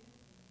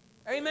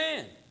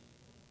 Amen.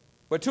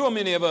 But too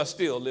many of us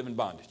still live in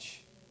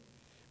bondage.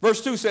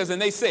 Verse 2 says,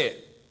 and they said,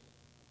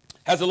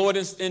 has the Lord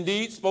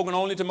indeed spoken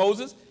only to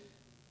Moses?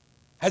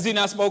 Has he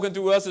not spoken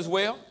through us as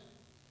well?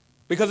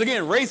 Because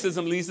again,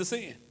 racism leads to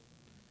sin.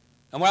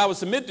 And what I would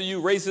submit to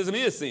you, racism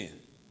is sin.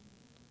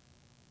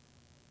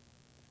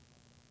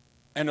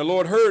 And the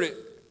Lord heard it,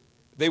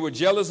 They were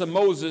jealous of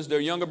Moses, their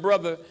younger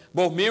brother.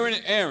 Both Miriam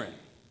and Aaron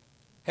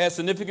had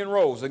significant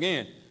roles.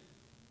 Again,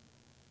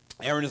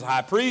 Aaron is a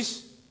high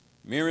priest.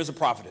 Miriam is a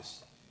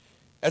prophetess.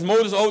 As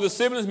Moses' older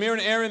siblings, Miriam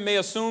and Aaron may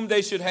assume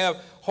they should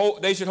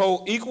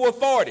hold equal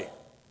authority,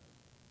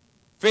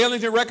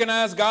 failing to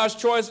recognize God's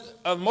choice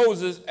of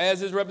Moses as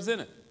his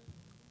representative.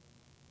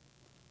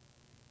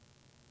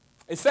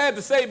 It's sad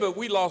to say, but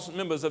we lost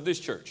members of this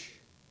church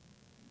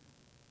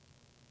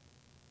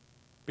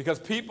because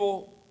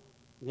people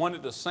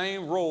wanted the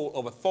same role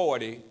of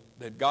authority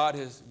that God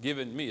has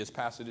given me as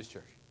pastor of this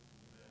church.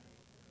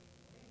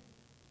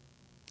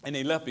 And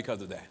they left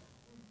because of that.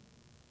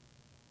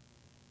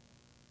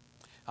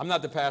 I'm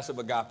not the pastor of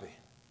Agape,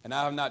 and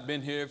I have not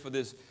been here for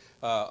this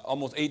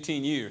almost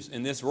 18 years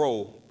in this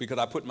role because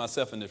I put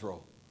myself in this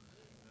role.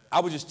 I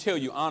would just tell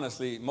you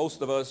honestly,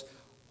 most of us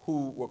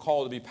who were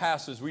called to be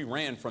pastors, we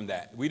ran from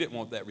that. We didn't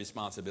want that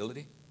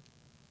responsibility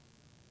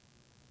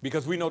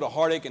because we know the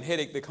heartache and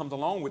headache that comes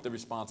along with the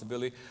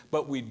responsibility,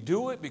 but we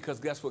do it because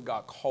that's what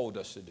God called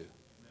us to do.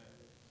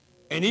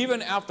 And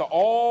even after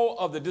all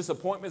of the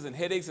disappointments and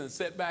headaches and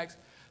setbacks,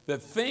 the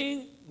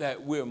thing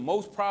that we're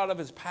most proud of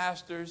as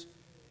pastors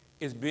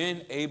is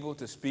being able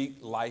to speak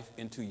life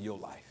into your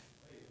life.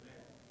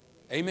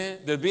 Amen.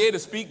 To be able to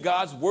speak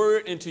God's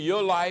word into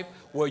your life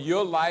where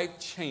your life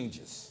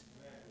changes.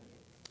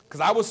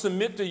 Because I will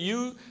submit to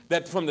you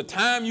that from the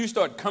time you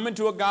start coming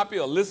to Agape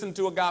or listening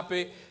to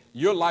Agape,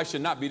 your life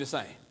should not be the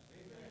same.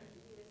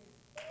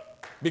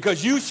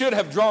 Because you should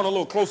have drawn a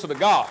little closer to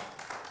God.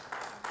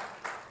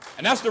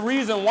 And that's the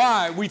reason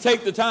why we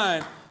take the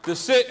time to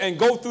sit and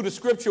go through the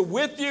scripture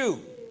with you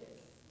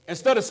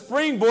instead of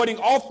springboarding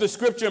off the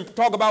scripture and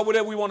talk about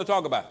whatever we want to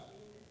talk about.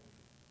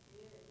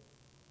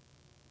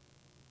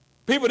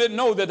 People didn't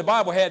know that the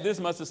Bible had this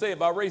much to say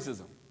about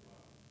racism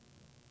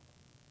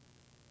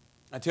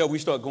until we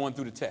start going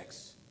through the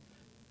text.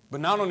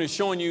 But not only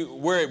showing you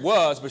where it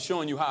was, but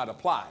showing you how it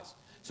applies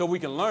so we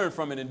can learn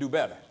from it and do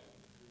better.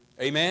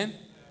 Amen?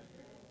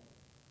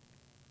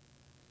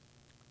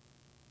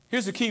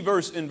 Here's the key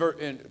verse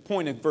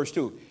point in verse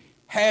 2.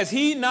 Has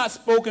he not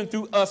spoken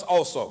through us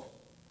also?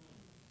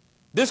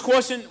 This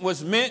question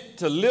was meant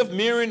to lift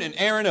Miriam and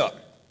Aaron up.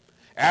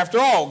 After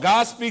all,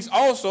 God speaks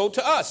also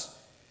to us.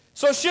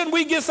 So shouldn't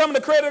we get some of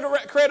the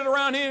credit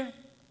around here?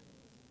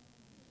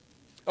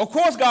 Of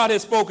course, God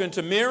has spoken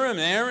to Miriam and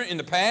Aaron in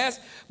the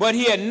past, but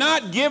he had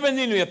not given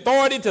them the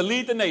authority to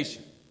lead the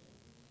nation.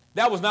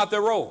 That was not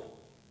their role.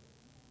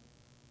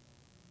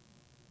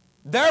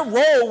 Their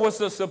role was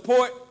to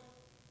support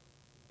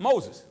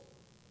Moses.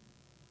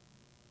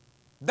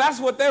 That's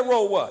what their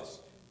role was.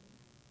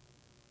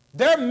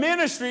 Their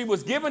ministry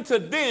was given to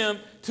them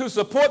to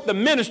support the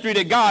ministry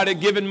that God had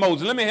given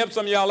Moses. Let me help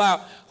some of y'all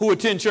out who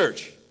attend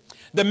church.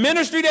 The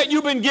ministry that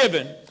you've been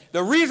given,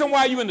 the reason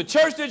why you're in the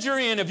church that you're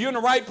in, if you're in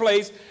the right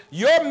place,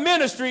 your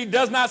ministry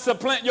does not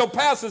supplant your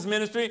pastor's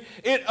ministry.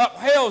 It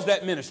upheld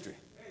that ministry.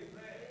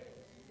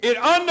 It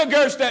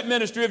undergirds that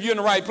ministry if you're in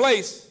the right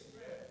place.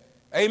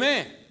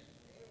 Amen.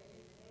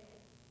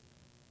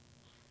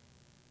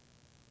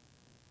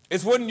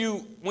 It's when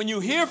you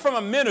hear from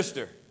a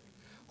minister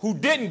who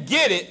didn't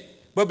get it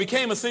but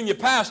became a senior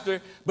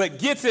pastor but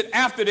gets it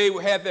after they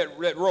had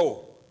that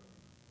role.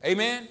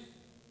 Amen.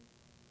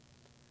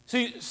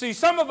 See,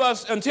 some of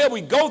us, until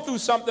we go through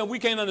something, we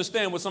can't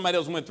understand what somebody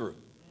else went through.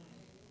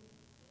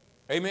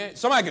 Amen.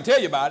 Somebody can tell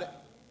you about it.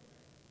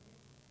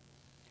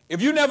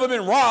 If you've never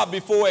been robbed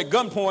before at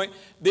gunpoint,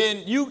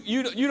 then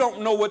you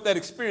don't know what that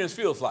experience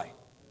feels like.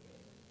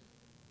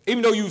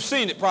 Even though you've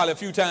seen it probably a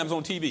few times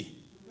on TV.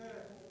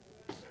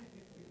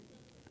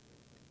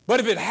 But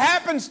if it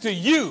happens to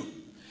you,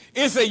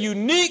 it's a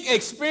unique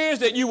experience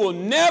that you will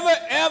never,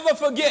 ever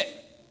forget.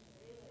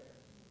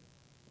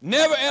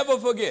 Never, ever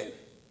forget.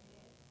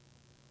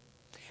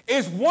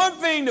 It's one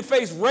thing to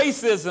face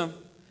racism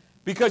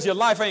because your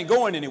life ain't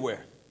going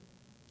anywhere.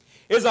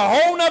 It's a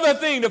whole other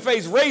thing to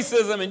face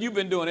racism and you've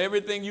been doing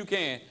everything you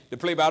can to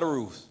play by the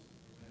rules.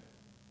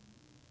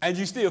 And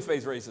you still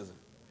face racism.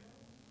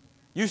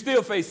 You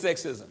still face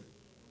sexism.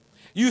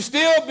 You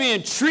still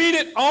being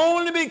treated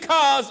only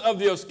because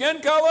of your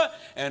skin color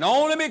and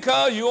only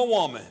because you're a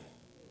woman.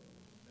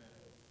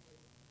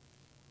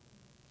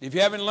 If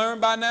you haven't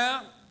learned by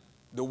now,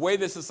 the way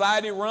that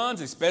society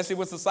runs, especially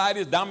when society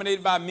is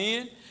dominated by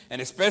men,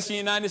 and especially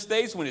in the United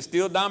States when it's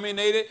still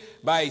dominated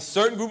by a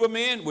certain group of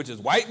men, which is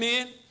white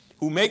men,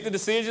 who make the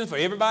decisions for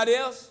everybody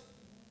else.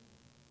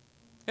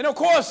 And of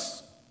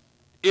course,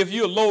 if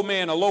you're a low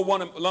man or low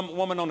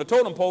woman on the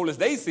totem pole as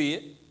they see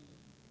it,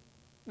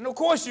 and of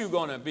course you're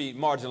going to be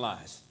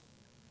marginalized.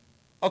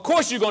 Of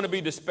course you're going to be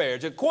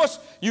disparaged. Of course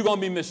you're going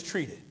to be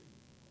mistreated.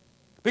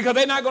 Because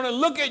they're not going to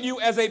look at you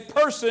as a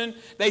person.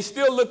 They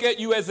still look at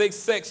you as a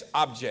sex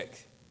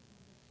object.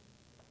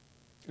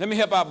 Let me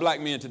help our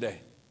black men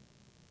today.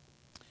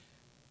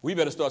 We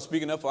better start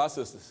speaking up for our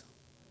sisters.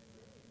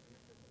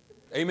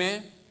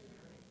 Amen.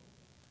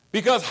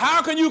 Because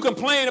how can you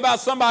complain about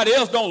somebody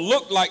else don't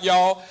look like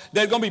y'all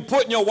that's going to be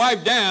putting your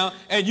wife down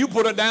and you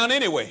put her down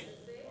anyway?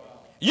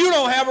 You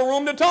don't have a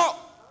room to talk.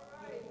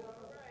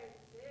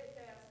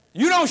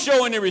 You don't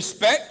show any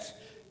respect.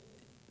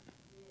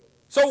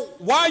 So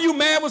why are you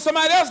mad when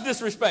somebody else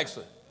disrespects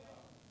her?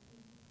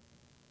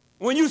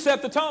 When you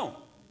set the tone.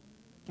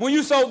 When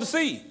you sowed the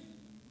seed.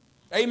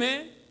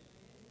 Amen.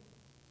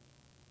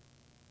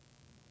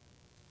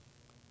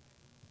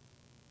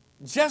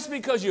 Just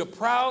because you're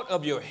proud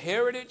of your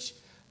heritage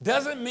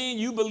doesn't mean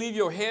you believe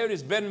your heritage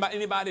is better than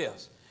anybody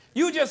else.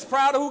 You're just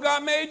proud of who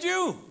God made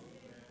you.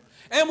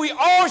 And we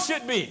all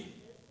should be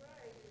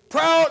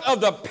proud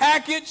of the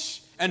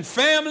package and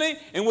family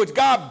in which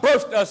God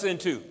birthed us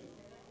into.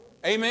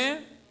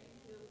 Amen.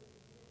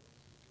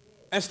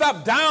 And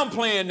stop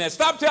downplaying that.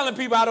 Stop telling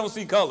people I don't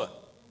see color.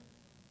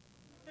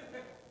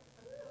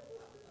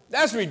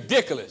 That's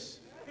ridiculous.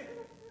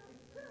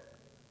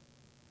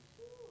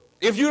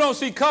 If you don't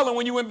see color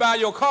when you went by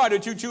your car,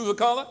 did you choose a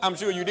color? I'm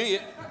sure you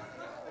did.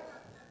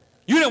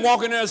 You didn't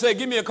walk in there and say,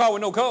 give me a car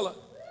with no color.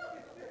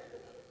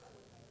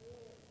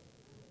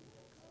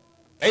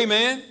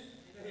 Amen.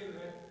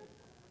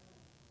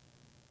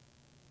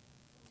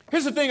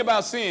 Here's the thing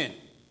about sin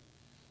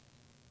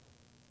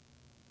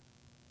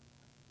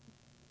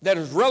that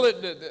is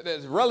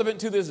relevant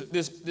to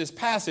this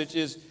passage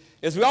is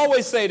we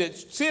always say that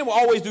sin will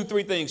always do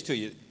three things to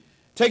you.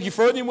 Take you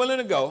further than you're willing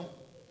to go,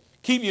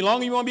 keep you longer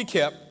than you want to be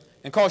kept,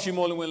 and cost you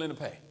more than you're willing to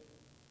pay.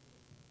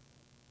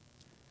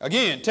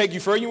 Again, take you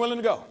further than you're willing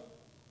to go.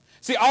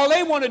 See, all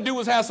they want to do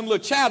is have some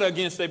little chatter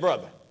against their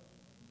brother.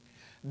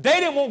 They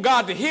didn't want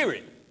God to hear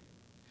it.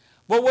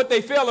 But what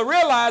they fail to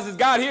realize is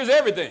God hears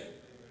everything,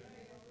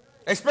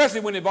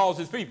 especially when it involves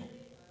his people.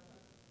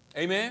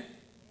 Amen.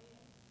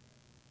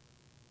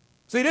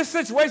 See, this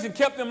situation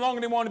kept them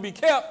longer than they wanted to be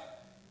kept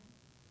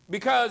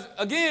because,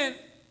 again,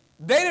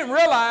 they didn't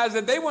realize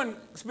that they weren't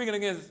speaking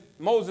against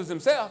Moses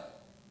himself.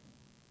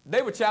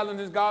 They were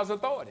challenging God's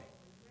authority.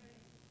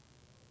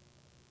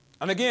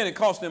 And again, it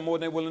cost them more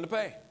than they're willing to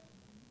pay.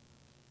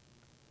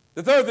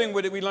 The third thing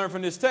that we learn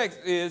from this text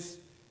is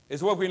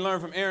what we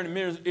learned from Aaron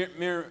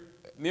and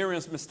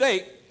Miriam's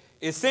mistake,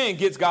 is sin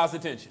gets God's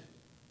attention.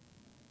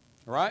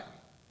 All right?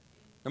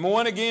 Number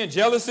one, again,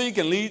 jealousy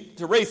can lead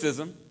to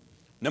racism.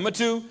 Number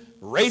two,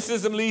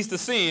 racism leads to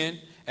sin.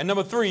 And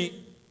number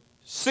three,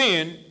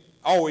 sin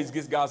always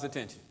gets God's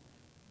attention.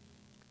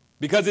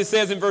 Because it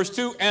says in verse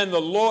 2, and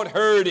the Lord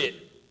heard it.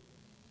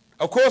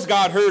 Of course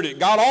God heard it.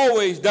 God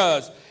always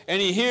does.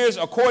 And he hears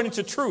according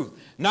to truth,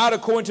 not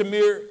according to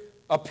mere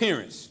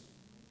appearance.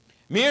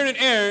 Miriam and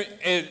Aaron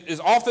is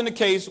often the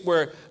case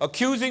where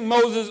accusing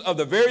Moses of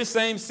the very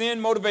same sin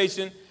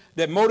motivation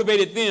that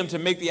motivated them to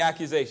make the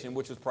accusation,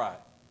 which was pride.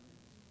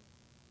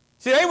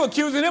 See, they were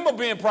accusing him of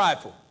being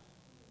prideful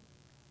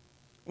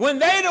when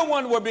they the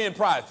one were being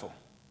prideful.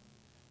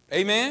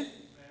 Amen?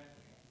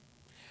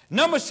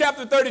 Numbers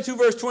chapter 32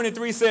 verse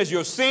 23 says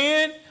your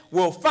sin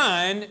will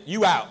find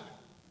you out.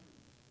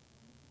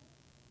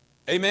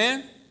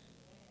 Amen?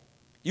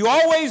 You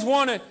always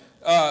want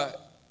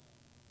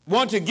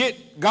to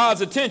get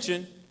God's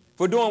attention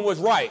for doing what's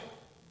right.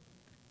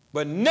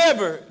 But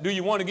never do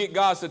you want to get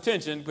God's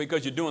attention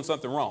because you're doing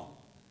something wrong.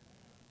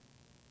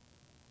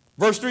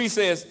 Verse 3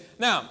 says,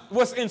 now,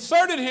 what's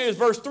inserted here is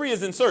verse 3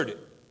 is inserted.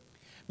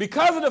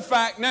 Because of the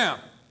fact, now,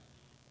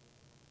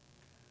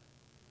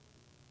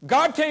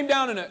 God came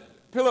down in a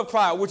pillar of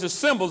cloud, which is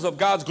symbols of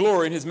God's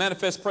glory and his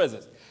manifest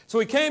presence. So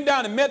he came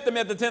down and met them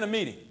at the tent of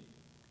meeting.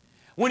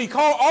 When he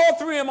called all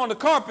three of them on the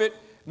carpet,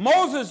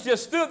 Moses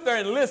just stood there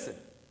and listened.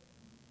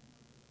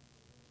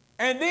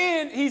 And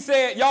then he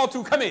said, y'all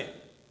two come in.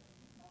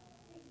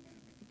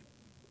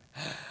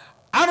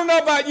 I don't know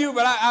about you,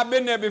 but I've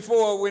been there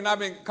before when I've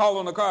been called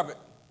on the carpet.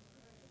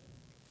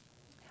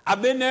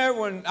 I've been there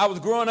when I was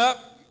growing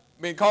up,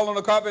 being called on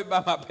the carpet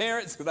by my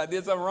parents because I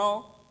did something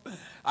wrong.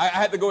 I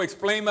had to go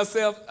explain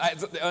myself.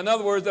 In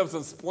other words, there was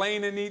some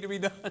explaining that needed to be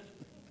done.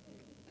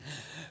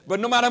 But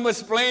no matter how much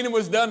explaining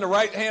was done, the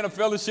right hand of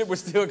fellowship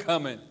was still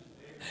coming.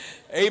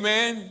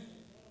 Amen.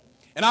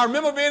 And I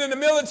remember being in the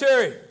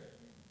military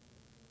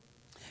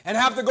and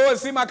have to go and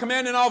see my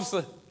commanding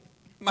officer,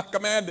 my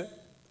commander.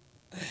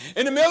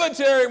 In the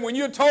military, when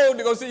you're told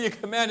to go see your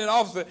commanding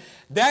officer,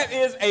 that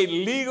is a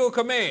legal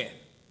command.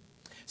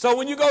 So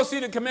when you go see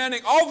the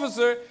commanding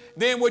officer,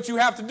 then what you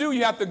have to do,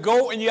 you have to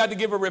go and you have to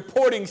give a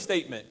reporting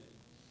statement.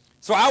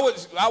 So I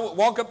would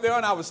walk up there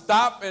and I would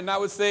stop and I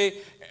would say,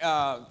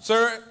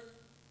 sir,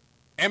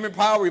 Airman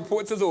Powell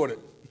reports as ordered.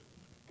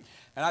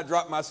 And I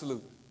dropped my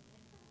salute.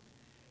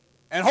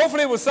 And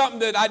hopefully it was something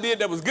that I did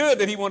that was good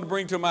that he wanted to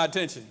bring to my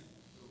attention.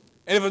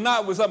 And if it was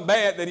not, it was something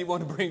bad that he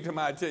wanted to bring to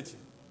my attention.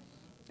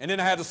 And then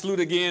I had to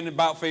salute again,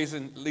 about face,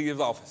 and leave his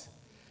office.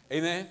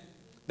 Amen?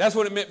 That's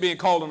what it meant being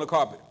called on the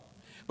carpet.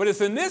 But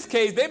it's in this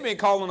case, they've been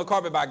called on the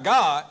carpet by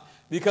God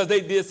because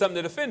they did something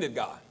that offended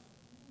God.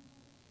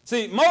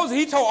 See, Moses,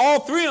 he told all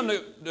three of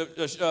them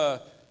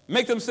to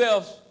make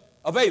themselves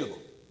available,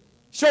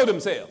 show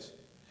themselves.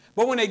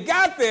 But when they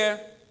got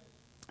there,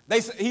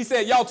 he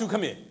said, y'all two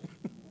come in.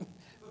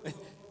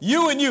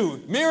 You and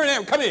you, Miriam and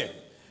Aaron, come in.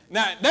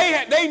 Now,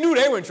 they knew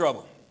they were in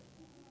trouble.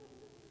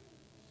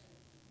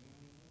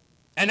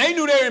 And they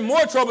knew they were in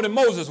more trouble than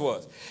Moses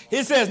was.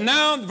 He says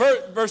now,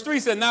 verse 3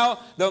 said, now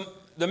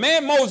the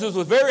man Moses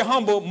was very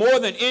humble, more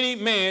than any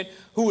man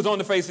who was on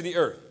the face of the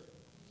earth.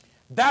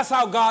 That's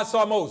how God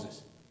saw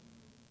Moses.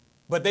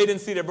 But they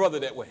didn't see their brother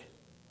that way.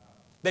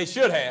 They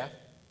should have.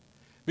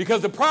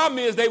 Because the problem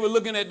is they were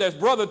looking at their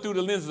brother through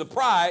the lenses of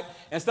pride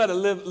instead of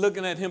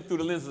looking at him through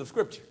the lenses of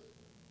Scripture.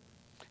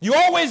 You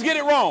always get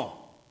it wrong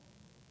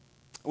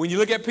when you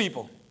look at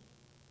people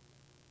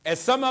as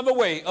some other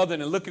way other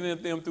than looking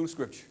at them through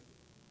Scripture.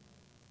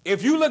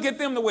 If you look at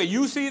them the way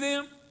you see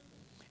them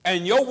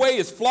and your way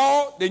is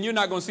flawed, then you're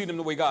not going to see them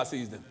the way God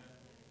sees them.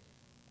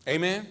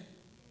 Amen?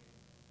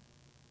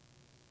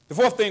 The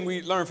fourth thing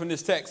we learn from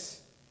this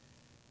text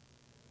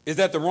is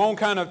that the wrong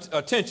kind of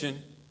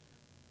attention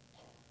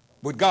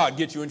with God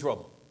gets you in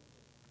trouble.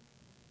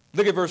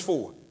 Look at verse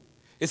 4.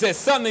 It says,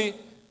 suddenly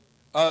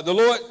the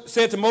Lord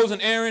said to Moses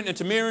and Aaron and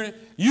to Miriam,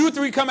 you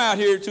three come out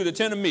here to the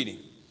tent of meeting.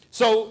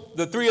 So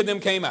the three of them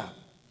came out.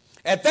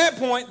 At that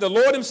point, the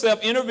Lord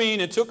himself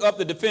intervened and took up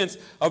the defense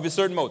of his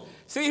servant Moses.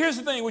 See, here's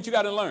the thing, what you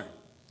got to learn.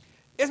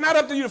 It's not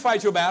up to you to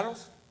fight your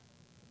battles.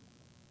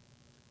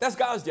 That's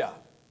God's job.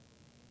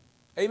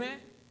 Amen?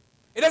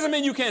 It doesn't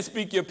mean you can't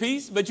speak your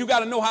piece, but you got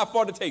to know how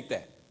far to take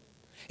that.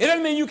 It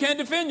doesn't mean you can't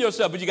defend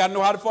yourself, but you got to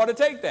know how far to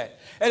take that.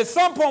 And at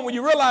some point when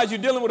you realize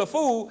you're dealing with a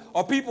fool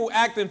or people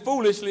acting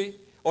foolishly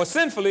or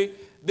sinfully,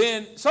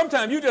 then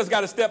sometimes you just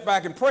got to step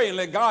back and pray and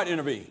let God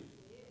intervene.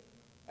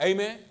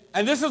 Amen?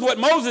 And this is what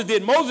Moses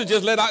did. Moses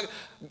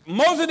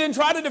didn't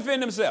try to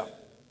defend himself.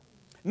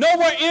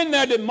 Nowhere in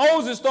there did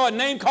Moses start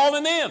name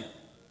calling them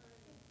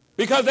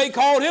because they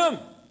called him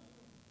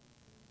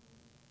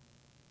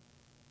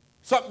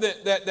something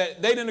that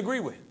they didn't agree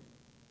with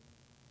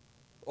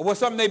or was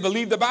something they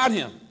believed about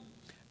him.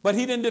 But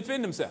he didn't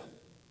defend himself.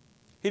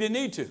 He didn't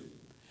need to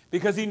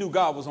because he knew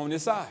God was on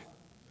his side.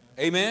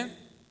 Amen?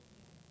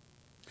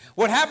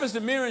 What happens to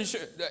Miriam,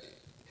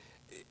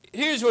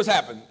 here's what's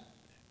happened.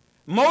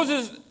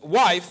 Moses'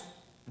 wife,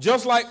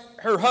 just like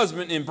her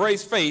husband,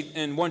 embraced faith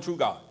in one true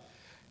God.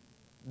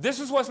 This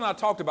is what's not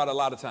talked about a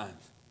lot of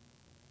times.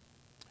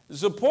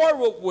 Zipporah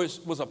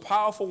was a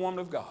powerful woman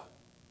of God.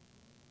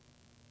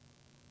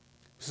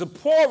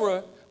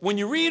 Zipporah, when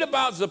you read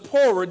about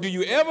Zipporah, do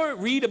you ever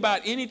read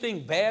about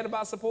anything bad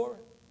about Zipporah?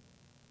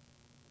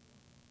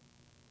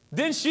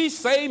 Didn't she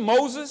save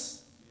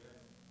Moses?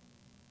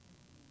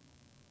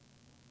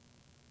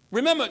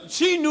 Remember,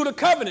 she knew the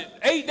covenant,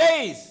 8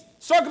 days,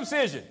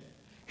 circumcision.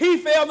 He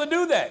failed to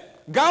do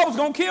that. God was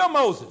going to kill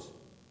Moses.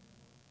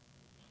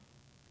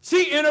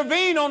 She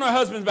intervened on her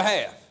husband's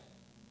behalf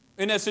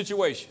in that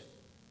situation.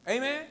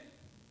 Amen?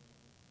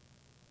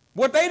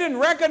 What they didn't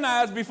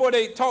recognize before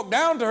they talked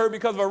down to her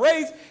because of her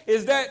race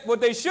is that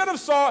what they should have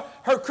saw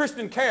her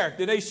Christian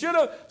character. They should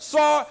have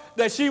saw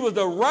that she was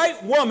the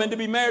right woman to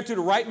be married to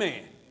the right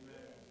man.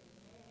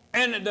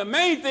 And the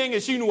main thing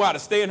is she knew how to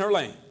stay in her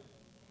lane,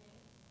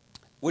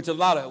 which a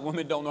lot of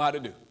women don't know how to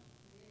do.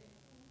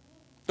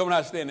 Don't know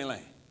how to stay in their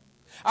lane.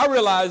 I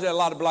realize that a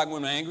lot of black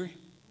women are angry.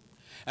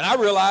 And I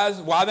realize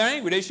why they're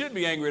angry. They should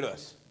be angry at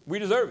us. We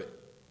deserve it.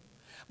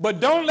 But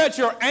don't let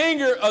your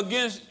anger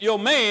against your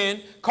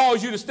man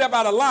cause you to step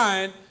out of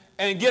line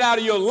and get out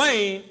of your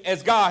lane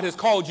as God has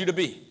called you to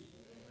be.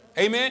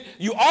 Amen.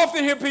 You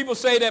often hear people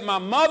say that my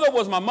mother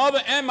was my mother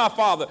and my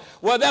father.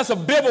 Well, that's a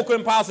biblical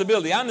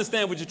impossibility. I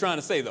understand what you're trying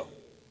to say, though.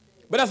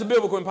 But that's a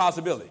biblical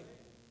impossibility.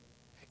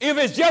 If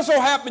it's just so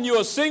happened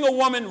you're a single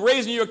woman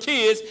raising your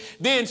kids,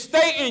 then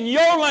stay in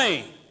your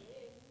lane.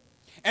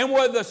 And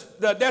where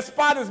that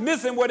spot is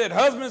missing where that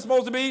husband's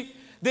supposed to be,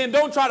 then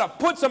don't try to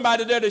put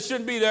somebody there that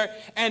shouldn't be there.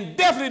 And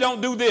definitely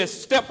don't do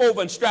this, step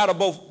over and straddle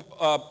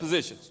both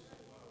positions.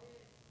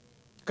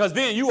 Because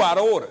then you out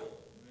of order.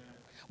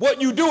 What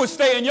you do is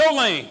stay in your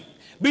lane.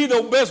 Be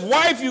the best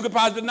wife you could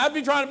possibly, not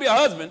be trying to be a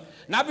husband,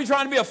 not be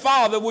trying to be a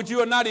father, which you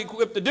are not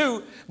equipped to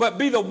do, but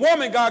be the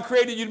woman God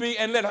created you to be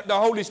and let the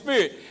Holy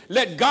Spirit,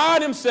 let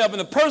God himself in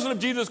the person of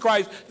Jesus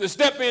Christ to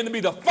step in to be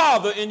the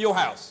father in your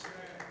house.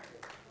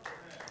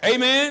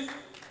 Amen.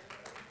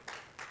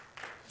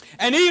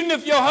 And even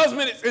if your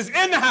husband is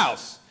in the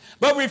house,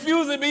 but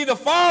refuses to be the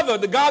father,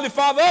 the godly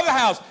father of the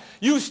house,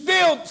 you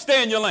still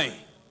stay in your lane.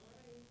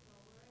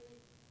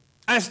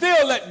 And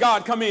still let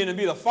God come in and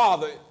be the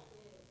father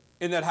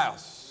in that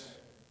house.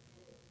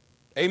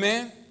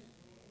 Amen.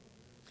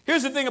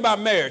 Here's the thing about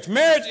marriage.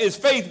 Marriage is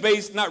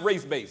faith-based, not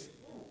race-based.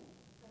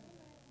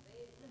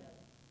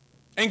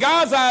 In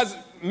God's eyes,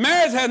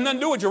 marriage has nothing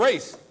to do with your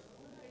race.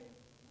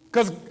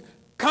 Because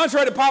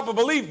contrary to popular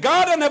belief,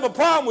 God doesn't have a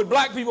problem with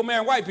black people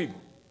marrying white people.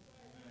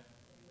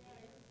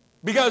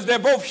 Because they're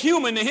both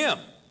human to him.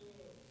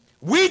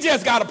 We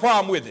just got a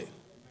problem with it.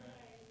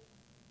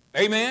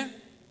 Amen.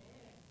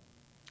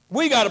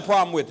 We got a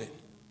problem with it.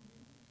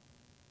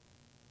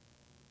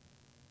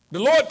 The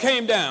Lord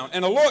came down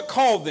and the Lord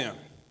called them.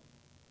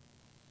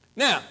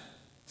 Now,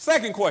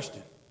 second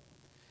question.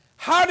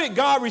 How did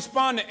God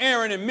respond to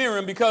Aaron and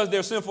Miriam because of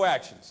their sinful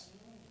actions?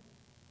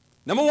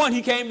 Number one,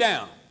 he came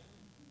down.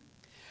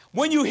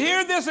 When you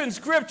hear this in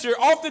Scripture,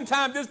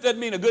 oftentimes this doesn't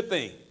mean a good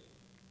thing.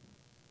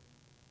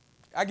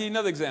 I'll give you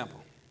another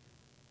example.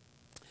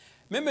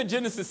 Remember in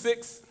Genesis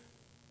 6?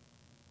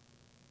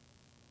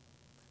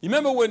 You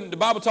remember when the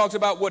Bible talks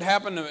about what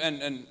happened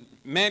and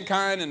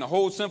mankind and the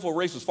whole sinful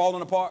race was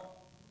falling apart?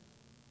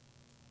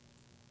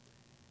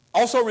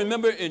 Also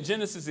remember in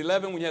Genesis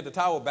 11 when you had the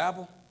Tower of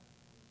Babel?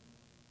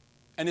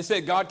 And it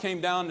said God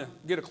came down to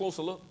get a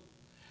closer look.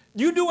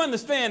 You do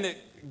understand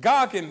that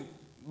God can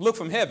look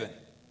from heaven.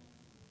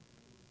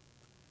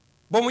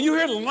 But when you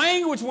hear the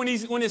language when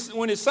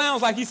it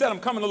sounds like he said, I'm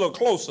coming a little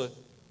closer,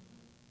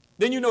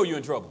 then you know you're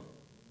in trouble.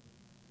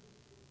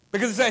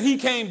 Because it said he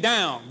came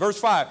down, verse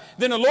 5.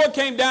 Then the Lord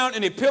came down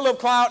in a pillar of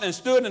cloud and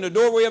stood in the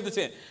doorway of the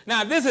tent.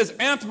 Now this is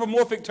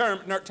anthropomorphic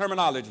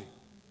terminology.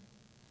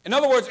 In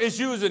other words, it's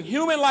using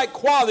human-like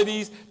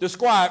qualities to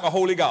describe a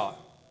holy God.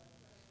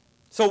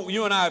 So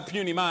you and I,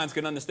 puny minds,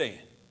 can understand.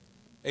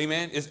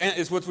 Amen.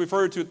 It's what's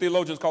referred to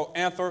theologians called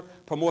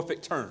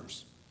anthropomorphic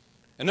terms.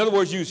 In other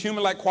words, use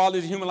human-like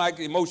qualities, human-like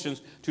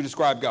emotions to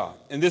describe God.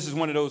 And this is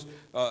one of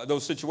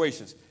those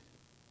situations.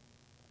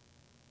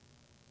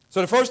 So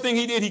the first thing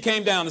he did, he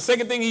came down. The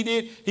second thing he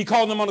did, he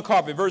called them on the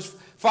carpet. Verse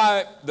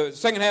 5, the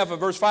second half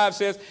of verse 5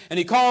 says, and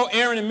he called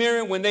Aaron and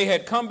Miriam when they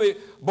had come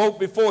both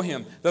before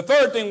him. The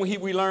third thing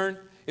we learn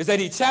is that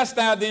he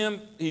chastised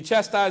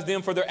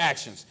them for their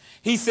actions.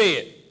 He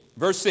said,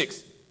 verse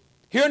 6,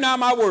 hear now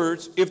my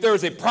words. If there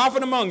is a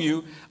prophet among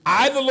you,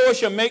 I, the Lord,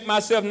 shall make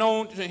myself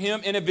known to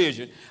him in a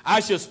vision. I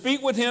shall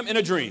speak with him in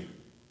a dream.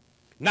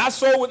 Not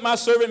so with my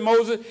servant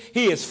Moses.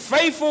 He is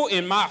faithful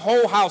in my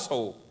whole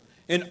household.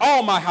 In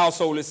all my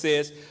household, it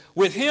says,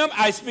 with him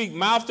I speak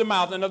mouth to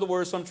mouth. In other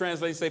words, some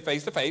translations say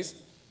face to face.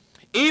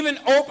 Even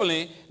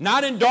openly,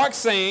 not in dark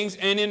sayings,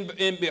 and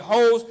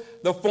beholds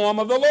the form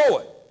of the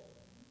Lord.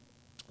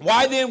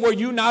 Why then were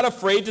you not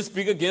afraid to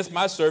speak against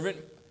my servant,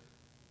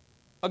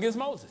 against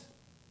Moses?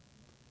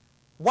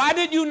 Why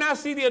did you not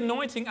see the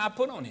anointing I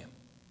put on him?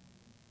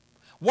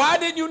 Why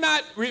did you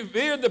not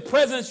revere the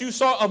presence you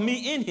saw of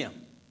me in him?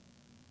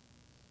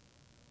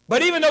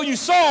 But even though you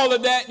saw all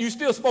of that, you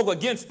still spoke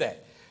against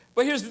that.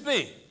 But here's the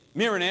thing,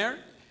 Miriam and Aaron,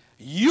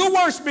 you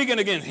weren't speaking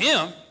against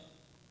him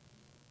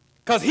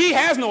because he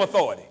has no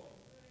authority,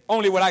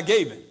 only what I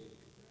gave him.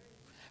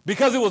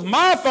 Because it was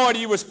my authority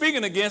you were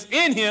speaking against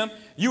in him,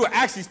 you were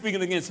actually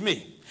speaking against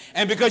me.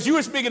 And because you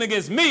were speaking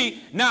against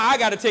me, now I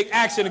got to take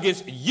action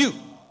against you.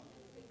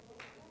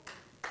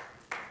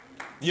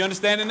 You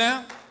understand it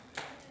now?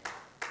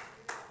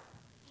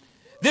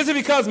 This is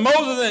because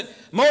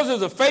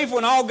Moses is faithful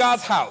in all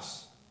God's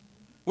house,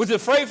 which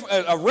is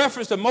a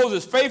reference to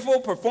Moses'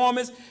 faithful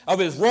performance of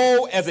his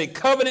role as a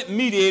covenant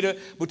mediator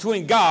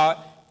between God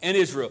and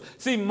Israel.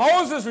 See,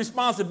 Moses'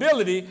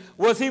 responsibility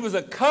was he was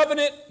a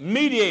covenant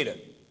mediator.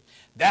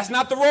 That's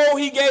not the role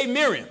he gave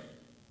Miriam.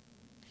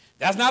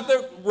 That's not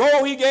the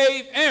role he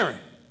gave Aaron.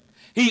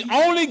 He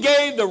only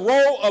gave the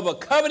role of a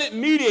covenant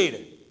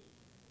mediator.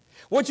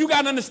 What you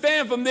got to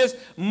understand from this,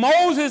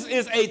 Moses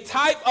is a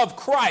type of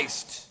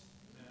Christ.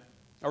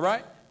 All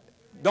right?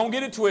 Don't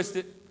get it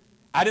twisted.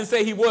 I didn't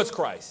say he was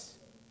Christ.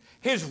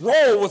 His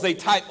role was a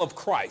type of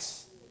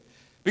Christ.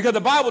 Because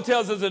the Bible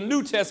tells us in the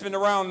New Testament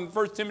around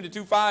 1 Timothy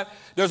 2:5,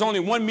 there's only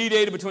one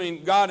mediator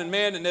between God and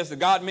man, and that's the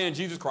God-man,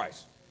 Jesus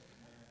Christ.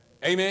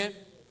 Amen?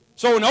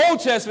 So in the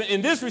Old Testament,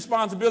 in this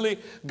responsibility,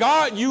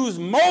 God used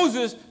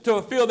Moses to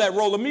fulfill that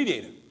role of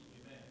mediator.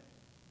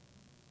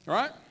 All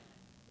right?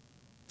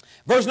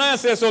 Verse 9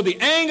 says, so the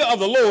anger of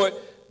the Lord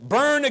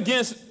burned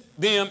against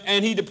them,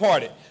 and he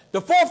departed. The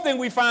fourth thing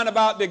we find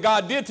about that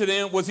God did to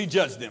them was he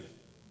judged them,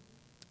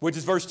 which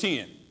is verse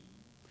 10.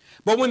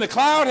 But when the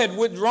cloud had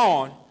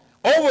withdrawn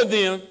over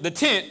them, the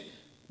tent,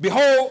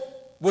 behold,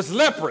 was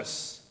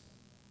leprous,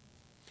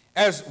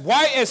 as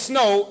white as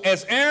snow.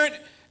 As Aaron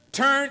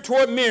turned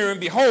toward Miriam,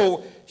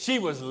 behold, she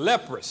was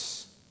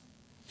leprous.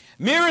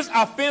 Miriam's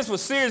offense was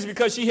serious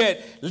because she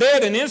had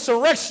led an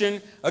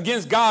insurrection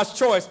against God's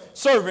choice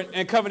servant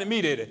and covenant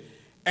mediator.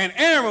 And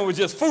Aaron was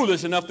just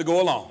foolish enough to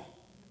go along.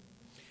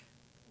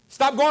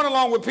 Stop going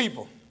along with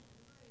people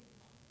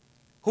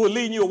who are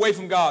leading you away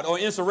from God or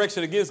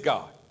insurrection against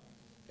God.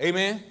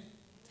 Amen.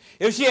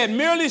 If she had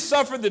merely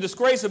suffered the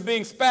disgrace of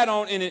being spat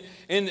on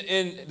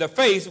in the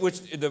face,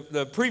 which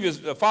the previous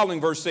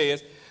following verse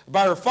says,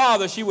 by her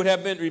father, she would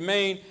have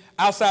remained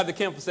outside the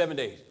camp for 7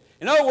 days.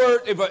 In other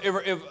words,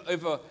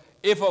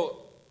 if a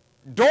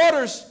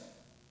daughter's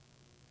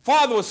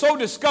father was so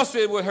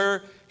disgusted with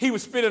her, he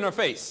would spit in her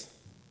face.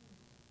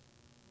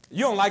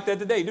 You don't like that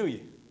today, do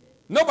you?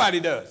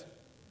 Nobody does.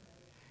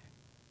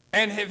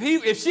 And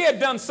if she had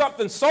done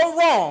something so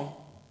wrong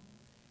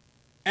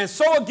and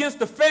so against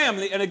the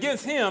family and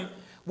against him,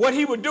 what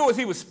he would do is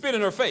he would spit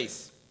in her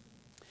face.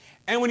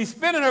 And when he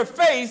spit in her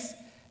face,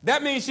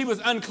 that means she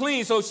was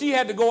unclean, so she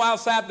had to go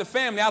outside the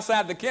family,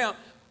 outside the camp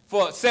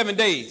for 7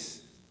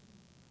 days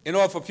in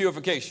order for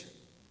purification.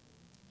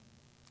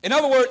 In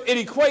other words,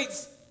 it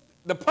equates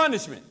the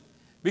punishment.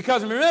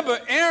 Because remember,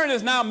 Aaron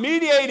is now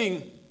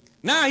mediating.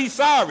 Now he's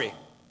sorry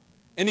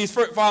in these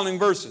following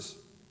verses.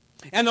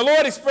 And the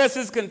Lord expressed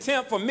his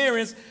contempt for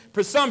Miriam's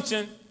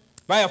presumption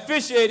by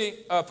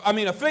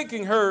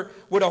afflicting her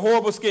with a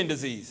horrible skin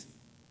disease.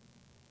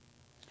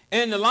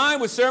 in the line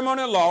with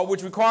ceremonial law,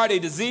 which required a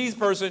diseased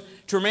person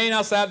to remain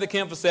outside the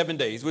camp for 7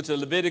 days, which is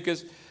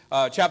Leviticus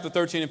chapter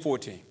 13 and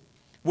 14,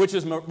 which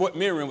is what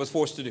Miriam was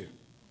forced to do.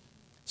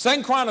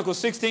 2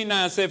 Chronicles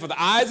 16:9 said, for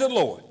the eyes of the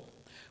Lord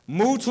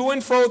move to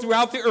and fro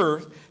throughout the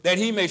earth, that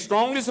he may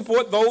strongly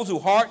support those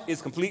whose heart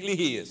is completely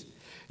his.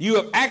 You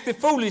have acted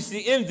foolishly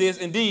in this.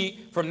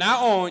 Indeed, from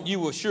now on, you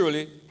will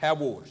surely have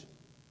wars.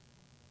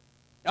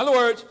 In other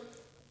words,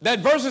 that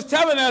verse is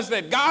telling us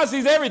that God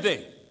sees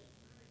everything,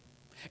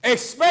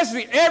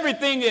 especially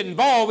everything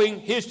involving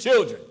his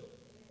children.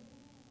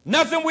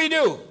 Nothing we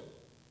do.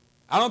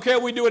 I don't care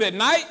if we do it at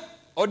night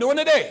or during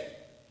the day.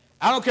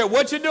 I don't care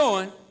what you're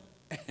doing.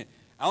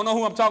 I don't know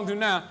who I'm talking to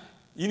now.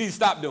 You need to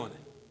stop doing it.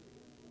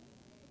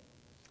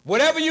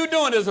 Whatever you're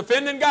doing is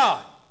offending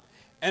God,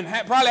 and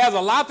probably has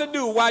a lot to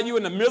do why you're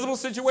in the miserable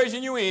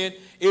situation you're in,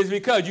 is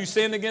because you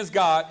sinned against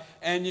God,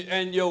 and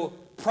your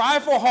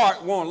prideful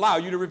heart won't allow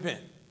you to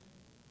repent.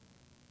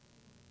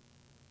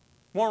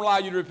 Won't allow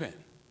you to repent.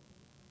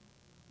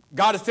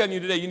 God is telling you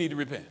today you need to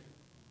repent.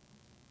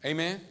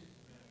 Amen?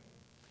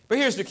 But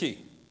here's the key.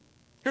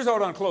 Here's what I'm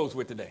going to close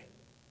with today.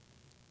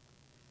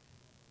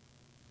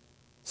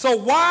 So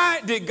why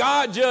did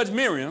God judge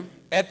Miriam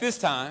at this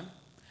time,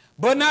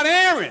 but not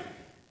Aaron?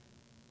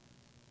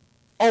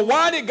 Or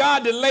why did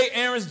God delay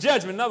Aaron's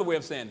judgment? Another way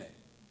of saying that.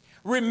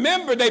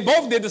 Remember, they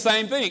both did the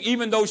same thing,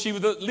 even though she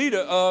was the leader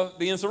of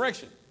the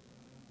insurrection.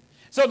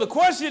 So the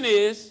question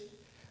is,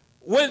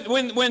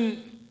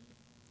 when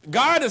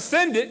God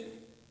ascended,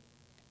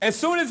 as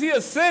soon as he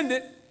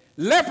ascended,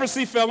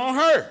 leprosy fell on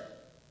her.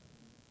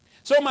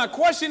 So my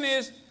question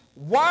is,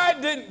 why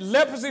didn't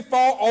leprosy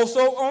fall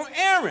also on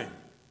Aaron?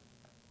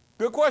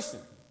 Good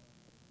question.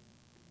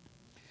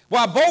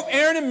 While both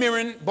Aaron and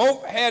Miriam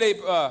both had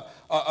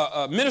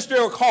a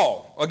ministerial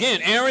call.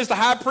 Again, Aaron is the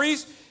high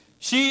priest.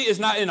 She is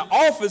not in the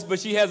office, but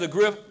she has a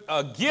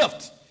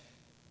gift.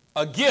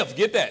 A gift,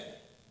 get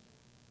that.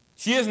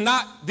 She is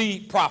not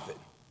the prophet.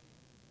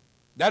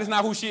 That is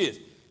not who she is.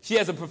 She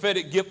has a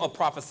prophetic gift of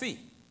prophecy.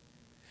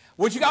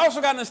 What you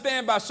also got to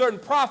understand about certain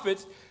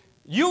prophets,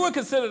 you would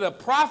consider a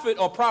prophet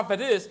or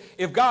prophetess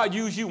if God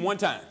used you one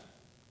time.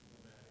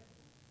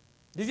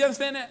 Did you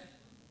understand that?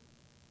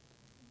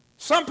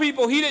 Some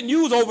people he didn't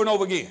use over and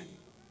over again.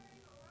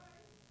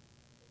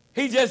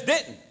 He just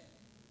didn't.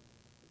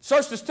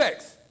 Search this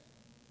text.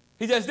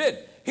 He just didn't.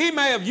 He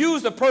may have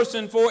used a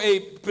person for a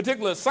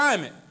particular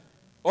assignment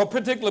or a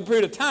particular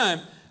period of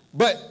time,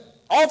 but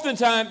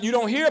oftentimes you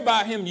don't hear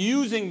about him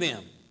using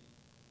them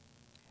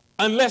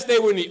unless they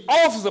were in the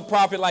office of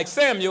prophet like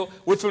Samuel,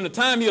 which from the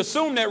time he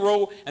assumed that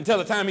role until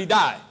the time he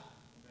died,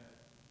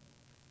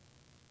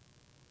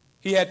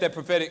 he had that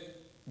prophetic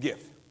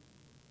gift.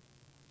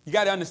 You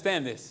got to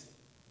understand this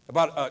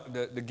about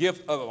the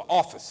gift of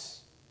office.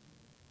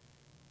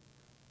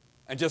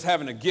 And just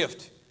having a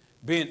gift,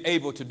 being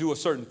able to do a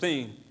certain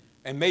thing,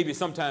 and maybe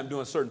sometime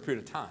during a certain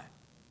period of time.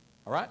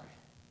 All right?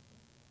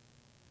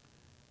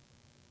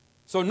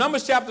 So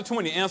Numbers chapter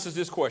 20 answers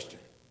this question.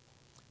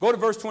 Go to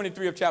verse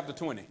 23 of chapter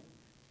 20.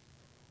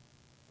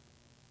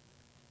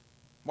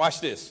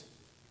 Watch this.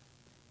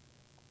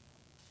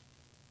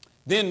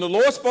 Then the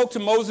Lord spoke to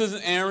Moses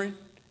and Aaron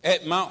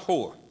at Mount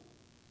Hor,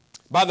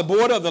 by the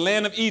border of the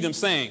land of Edom,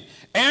 saying,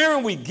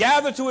 Aaron, we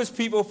gather to his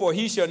people, for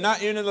he shall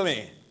not enter the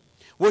land,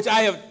 which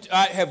I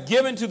have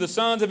given to the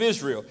sons of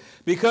Israel,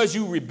 because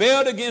you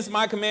rebelled against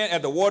my command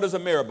at the waters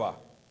of Meribah. All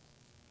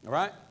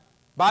right?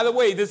 By the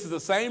way, this is the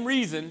same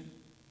reason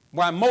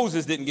why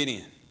Moses didn't get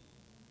in.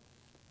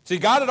 See,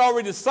 God had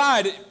already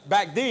decided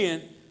back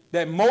then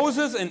that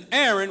Moses and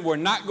Aaron were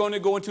not going to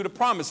go into the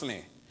promised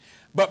land.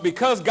 But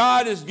because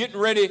God is getting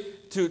ready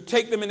to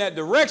take them in that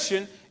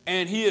direction,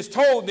 and he has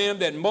told them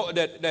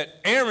that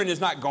Aaron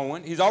is not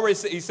going.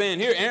 He's saying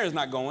here Aaron's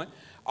not going.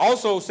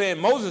 Also saying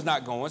Moses is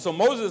not going. So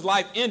Moses'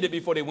 life ended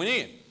before they went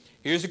in.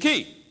 Here's the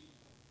key.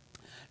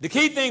 The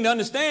key thing to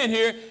understand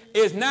here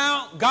is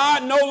now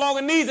God no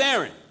longer needs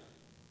Aaron.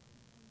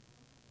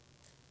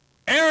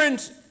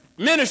 Aaron's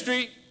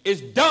ministry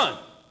is done.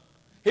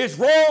 His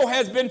role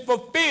has been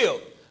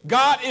fulfilled.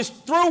 God is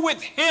through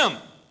with him.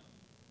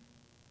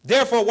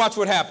 Therefore, watch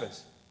what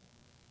happens.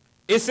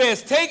 It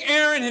says, take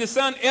Aaron and his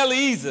son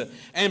Eleazar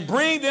and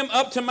bring them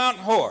up to Mount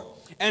Hor,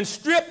 and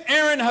strip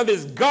Aaron of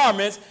his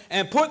garments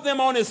and put them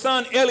on his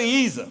son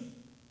Eleazar.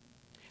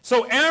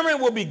 So Aaron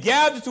will be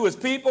gathered to his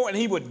people, and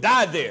he would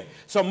die there.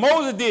 So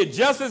Moses did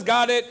just as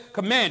God had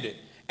commanded.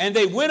 And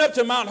they went up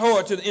to Mount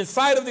Hor to the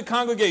inside of the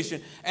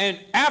congregation. And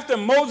after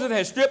Moses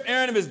had stripped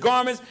Aaron of his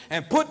garments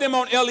and put them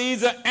on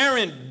Eleazar,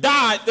 Aaron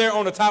died there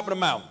on the top of the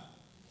mountain.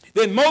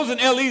 Then Moses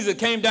and Eleazar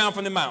came down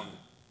from the mountain.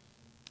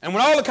 And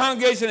when all the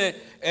congregation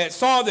had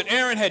saw that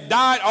Aaron had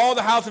died, all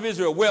the house of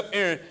Israel wept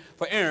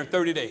for Aaron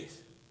 30 days.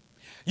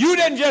 You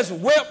didn't just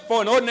weep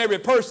for an ordinary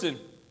person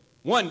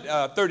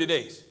 30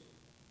 days.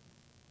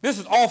 This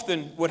is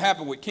often what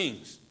happened with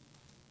kings,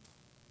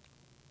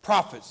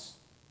 prophets,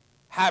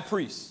 high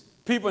priests,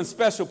 people in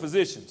special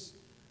positions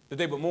that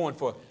they would mourn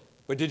for.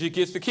 But did you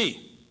get the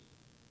key?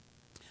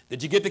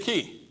 Did you get the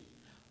key?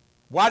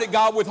 Why did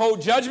God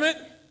withhold judgment?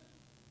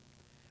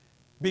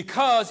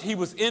 because he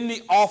was in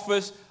the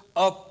office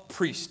of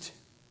priest.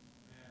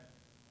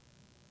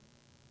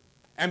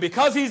 And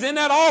because he's in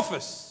that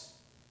office,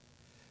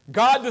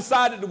 God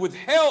decided to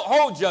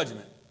withhold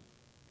judgment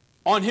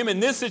on him in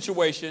this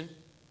situation.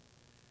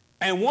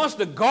 And once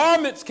the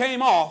garments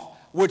came off,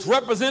 which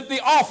represent the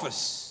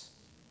office,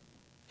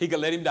 he could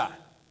let him die.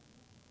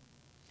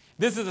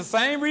 This is the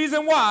same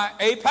reason why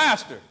a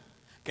pastor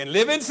can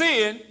live in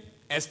sin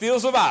and still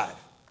survive.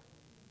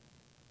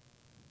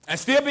 And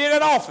still be in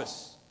that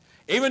office.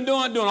 Even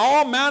doing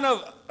all manner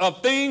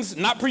of things,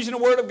 not preaching the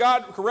word of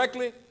God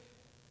correctly,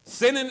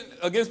 sinning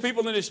against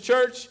people in his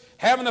church,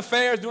 having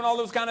affairs, doing all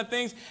those kind of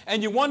things.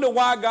 And you wonder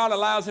why God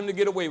allows him to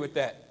get away with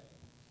that.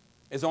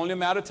 It's only a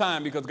matter of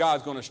time because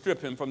God's going to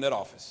strip him from that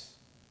office.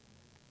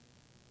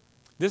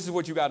 This is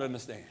what you got to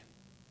understand.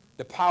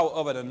 The power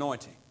of an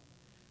anointing,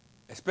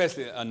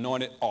 especially an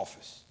anointed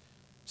office.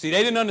 See,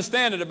 they didn't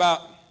understand it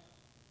about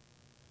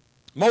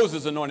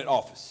Moses' anointed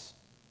office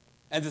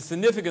and the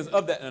significance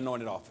of that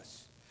anointed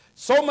office.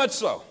 So much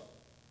so,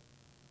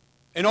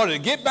 in order to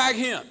get back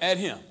at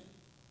him,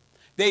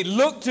 they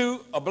looked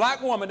to a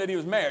black woman that he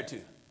was married to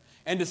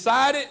and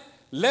decided,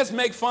 let's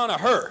make fun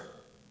of her.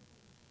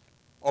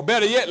 Or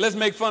better yet, let's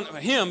make fun of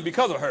him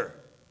because of her.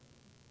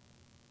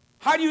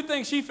 How do you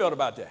think she felt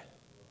about that?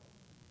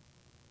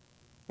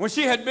 When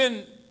she had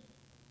been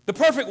the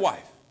perfect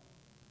wife,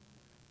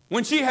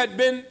 when she had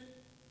been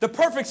the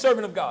perfect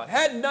servant of God,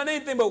 hadn't done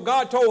anything but what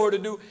God told her to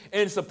do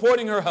in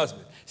supporting her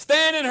husband,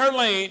 stand in her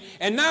lane,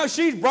 and now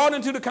she's brought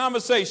into the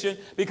conversation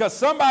because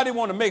somebody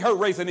want to make her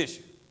race an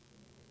issue.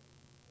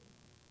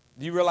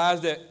 Do you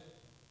realize that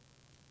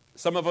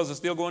some of us are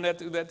still going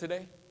through that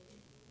today?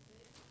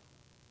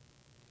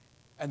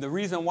 And the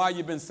reason why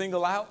you've been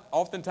singled out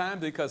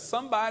oftentimes is because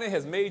somebody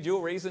has made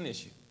your race an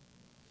issue.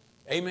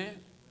 Amen.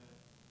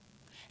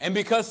 And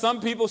because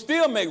some people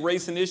still make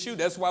race an issue,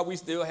 that's why we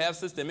still have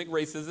systemic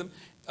racism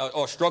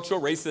or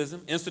structural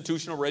racism,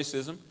 institutional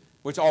racism,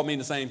 which all mean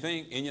the same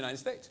thing in the United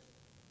States.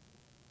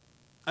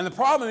 And the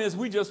problem is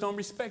we just don't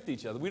respect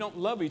each other. We don't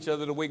love each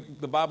other the way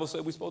the Bible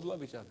said we're supposed to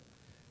love each other.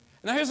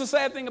 Now here's the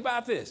sad thing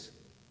about this.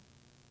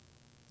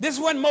 This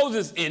wasn't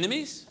Moses'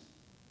 enemies.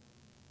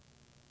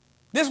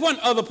 This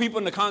wasn't other people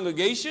in the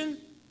congregation.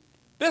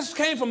 This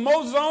came from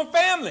Moses' own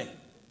family.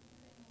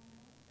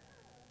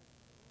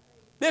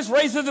 This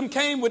racism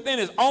came within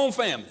his own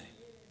family.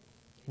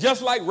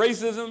 Just like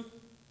racism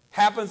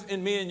happens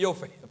in me and your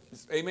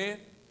families. Amen?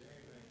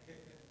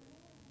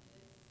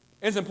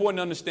 It's important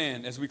to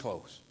understand as we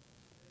close.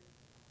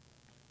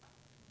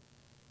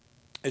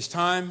 It's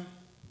time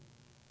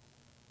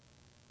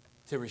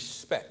to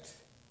respect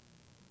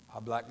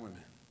our black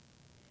women.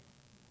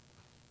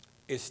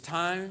 It's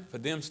time for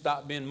them to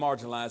stop being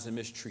marginalized and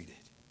mistreated.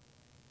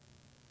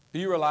 Do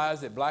you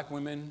realize that black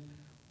women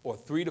are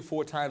 3 to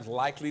 4 times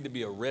likely to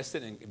be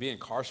arrested and be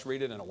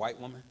incarcerated than a white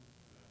woman?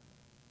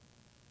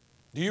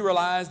 Do you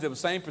realize the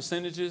same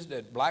percentages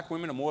that black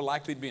women are more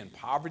likely to be in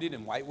poverty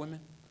than white women?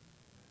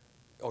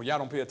 Oh, y'all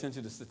don't pay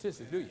attention to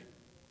statistics, do you?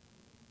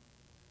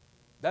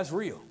 That's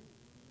real.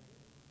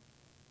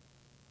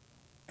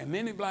 And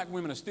many black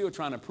women are still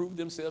trying to prove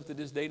themselves to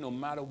this day no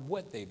matter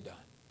what they've done.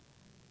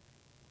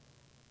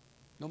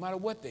 No matter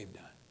what they've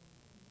done.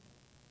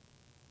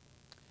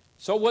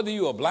 So whether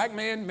you're a black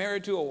man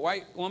married to a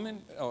white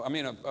woman, or,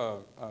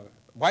 a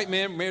white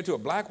man married to a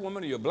black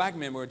woman, or you're a black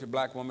man married to a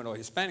black woman, or a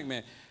Hispanic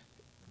man,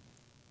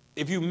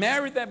 if you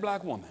married that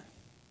black woman,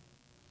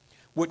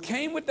 what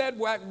came with that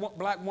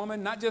black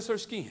woman, not just her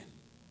skin,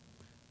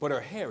 but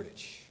her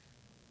heritage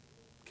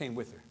came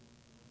with her.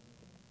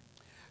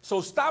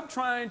 So stop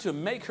trying to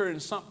make her in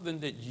something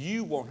that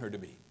you want her to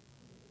be.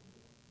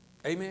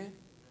 Amen?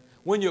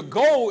 When your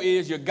goal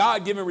is, your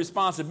God-given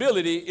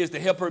responsibility is to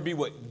help her be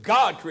what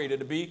God created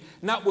her to be,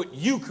 not what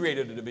you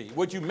created her to be,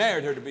 what you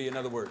married her to be, in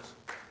other words.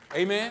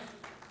 Amen?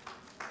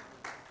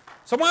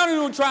 So why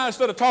don't you try,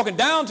 instead of talking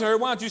down to her,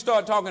 why don't you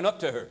start talking up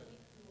to her?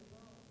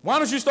 Why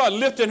don't you start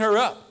lifting her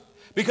up?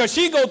 Because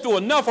she goes through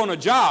enough on a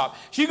job.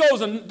 She goes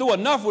through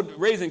enough with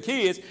raising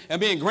kids and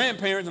being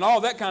grandparents and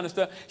all that kind of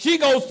stuff. She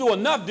goes through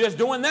enough just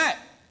doing that.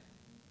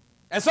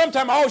 And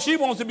sometimes all she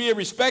wants to be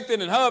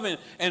respected and hugged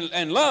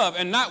and loved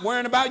and not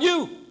worrying about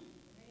you.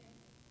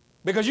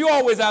 Because you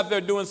always out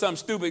there doing something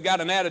stupid, got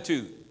an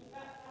attitude.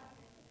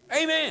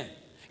 Amen.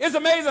 It's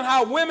amazing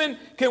how women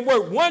can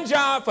work one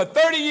job for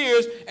 30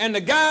 years and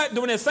the guy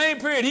during the same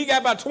period, he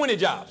got about 20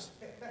 jobs.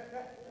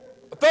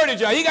 30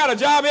 jobs. He got a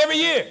job every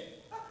year.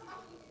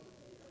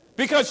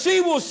 Because she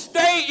will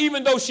stay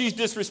even though she's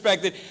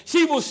disrespected.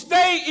 She will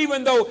stay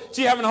even though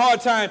she's having a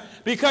hard time.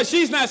 Because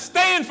she's not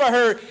staying for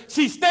her.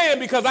 She's staying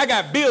because I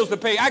got bills to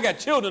pay. I got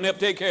children to help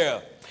take care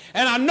of.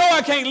 And I know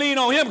I can't lean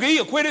on him because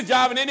he'll quit his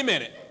job in any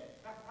minute.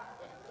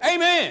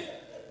 Amen.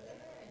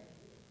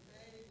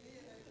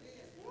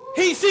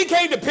 She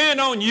can't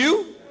depend on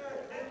you.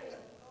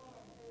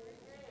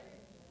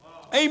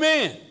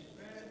 Amen.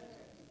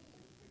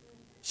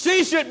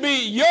 She should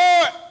be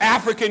your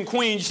African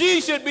queen.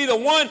 She should be the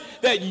one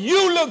that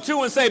you look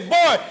to and say,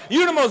 boy,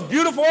 you're the most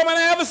beautiful woman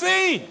I ever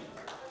seen.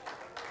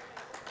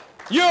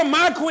 You're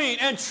my queen,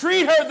 and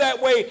treat her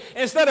that way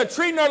instead of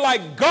treating her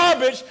like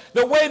garbage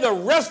the way the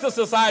rest of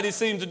society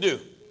seems to do,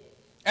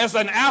 as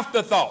an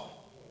afterthought.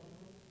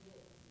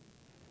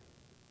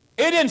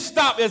 It didn't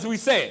stop, as we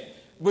said,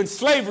 when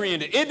slavery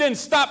ended. It didn't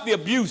stop the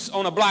abuse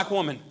on a black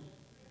woman.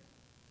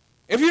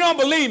 If you don't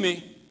believe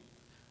me,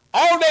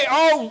 all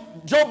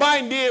Joe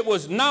Biden did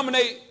was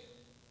nominate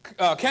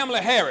Kamala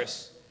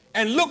Harris,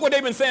 and look what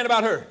they've been saying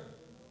about her.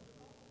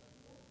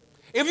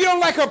 If you don't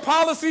like her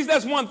policies,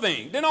 that's one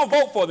thing. Then don't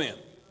vote for them.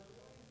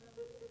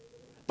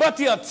 But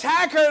to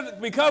attack her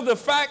because of the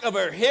fact of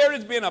her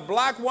heritage being a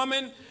black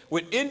woman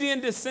with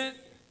Indian descent,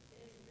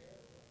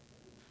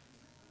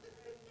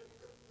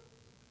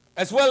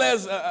 as well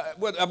as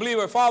what I believe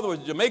her father was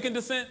Jamaican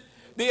descent.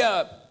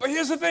 But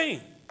here's the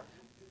thing.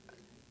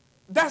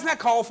 That's not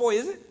called for,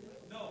 is it?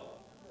 No.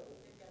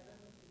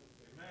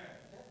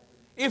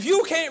 If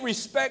you can't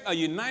respect a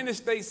United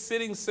States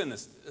sitting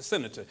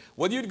senator,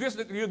 whether you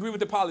agree with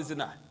the policy or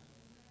not,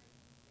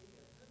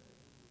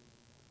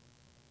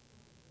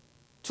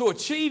 to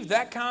achieve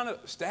that kind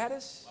of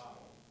status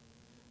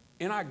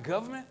in our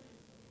government,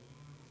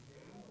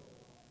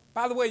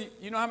 by the way,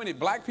 you know how many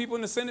black people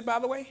in the Senate, by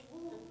the way?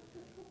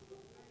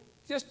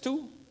 Just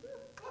 2.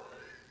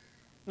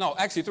 No,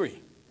 actually 3.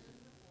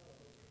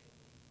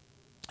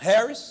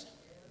 Harris,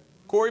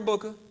 Cory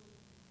Booker,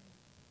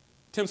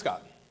 Tim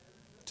Scott.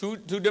 Two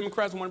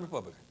Democrats and 1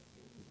 Republican.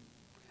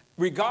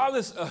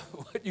 Regardless of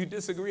what you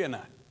disagree or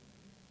not,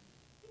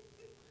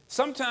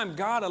 sometimes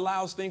God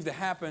allows things to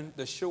happen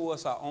to show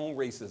us our own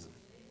racism.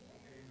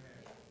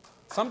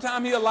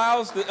 Sometimes he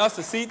allows us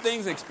to see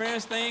things,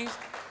 experience things,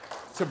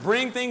 to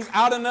bring things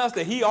out in us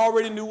that he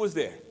already knew was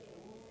there.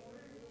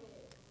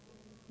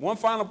 One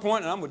final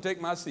point, and I'm going to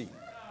take my seat.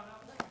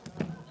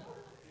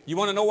 You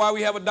want to know why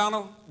we have a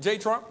Donald J.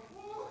 Trump?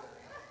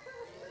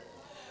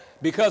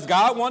 Because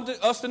God wanted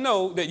us to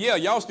know that, yeah,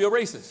 y'all still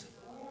racist.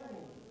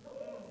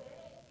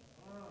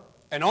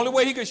 And the only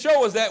way he could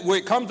show us that when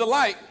it comes to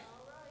light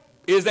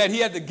is that he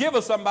had to give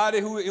us somebody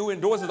who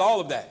endorses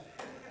all of that.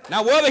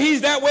 Now, whether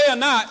he's that way or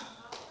not,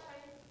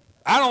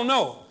 I don't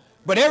know.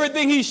 But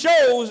everything he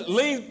shows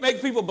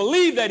makes people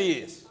believe that he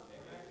is.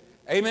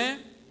 Amen?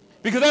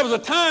 Because there was a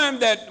time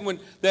that when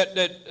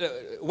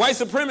white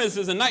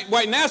supremacists and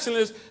white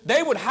nationalists,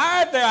 they would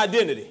hide their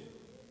identity.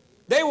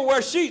 They would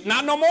wear sheets,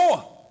 not no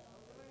more.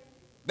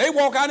 They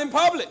walk out in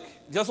public,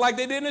 just like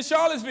they did in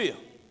Charlottesville.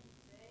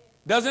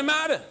 Doesn't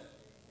matter.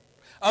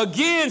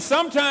 Again,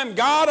 sometimes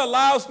God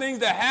allows things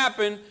to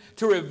happen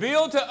to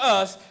reveal to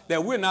us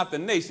that we're not the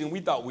nation we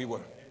thought we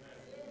were.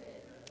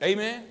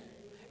 Amen.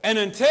 And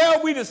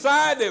until we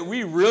decide that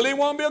we really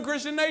want to be a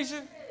Christian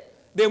nation,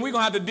 then we're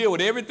going to have to deal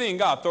with everything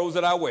God throws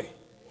it our way.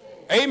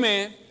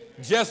 Amen.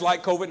 Just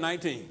like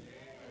COVID-19.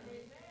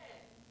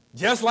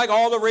 Just like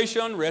all the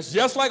racial unrest,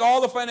 just like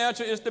all the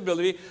financial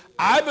instability,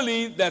 I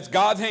believe that's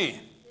God's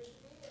hand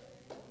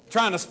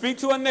trying to speak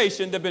to a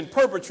nation that's been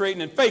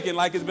perpetrating and faking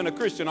like it's been a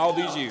Christian all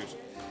these years.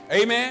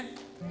 Amen.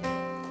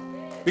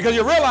 Because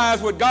you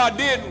realize what God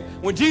did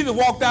when Jesus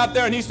walked out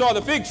there and he saw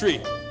the fig tree.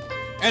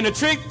 And the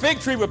fig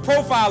tree was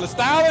profiling,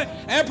 styling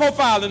and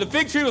profiling. The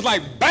fig tree was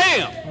like,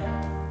 bam!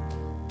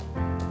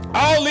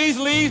 All these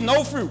leaves,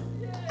 no fruit.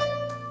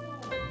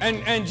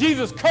 And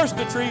Jesus cursed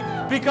the tree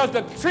because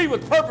the tree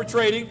was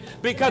perpetrating,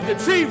 because the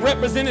tree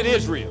represented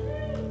Israel.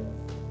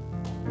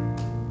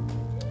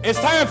 It's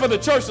time for the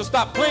church to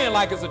stop playing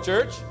like it's a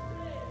church.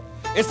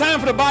 It's time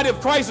for the body of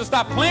Christ to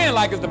stop playing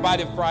like it's the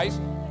body of Christ.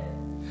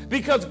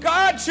 Because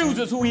God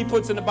chooses who he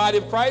puts in the body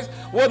of Christ,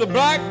 whether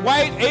black,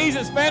 white, Asian,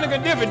 Hispanic,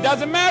 or different. It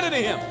doesn't matter to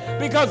him.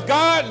 Because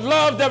God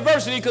loves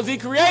diversity because he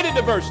created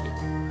diversity.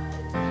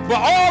 But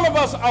all of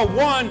us are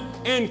one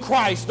in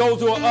Christ, those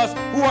who are us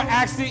who are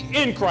actually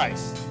in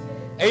Christ.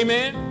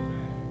 Amen.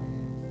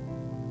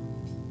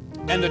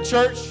 And the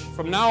church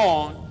from now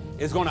on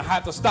is going to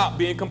have to stop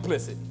being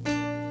complicit.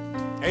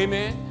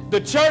 Amen.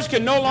 The church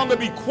can no longer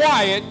be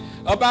quiet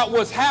about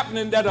what's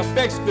happening that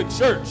affects the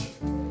church.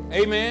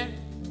 Amen.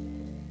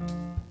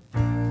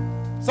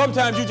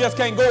 Sometimes you just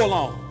can't go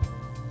along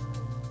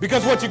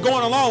because what you're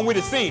going along with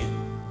is sin.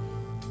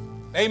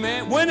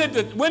 Amen. When did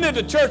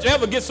the church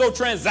ever get so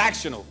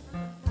transactional?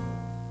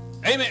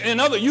 Amen.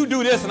 You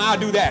do this and I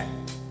do that.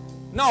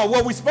 No,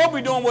 what we're supposed to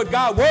be doing what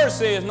God's word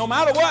says, no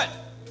matter what.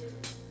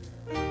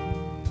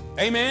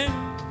 Amen.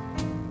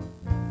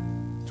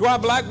 To our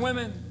black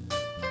women,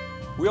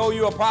 we owe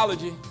you an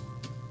apology,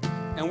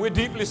 and we're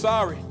deeply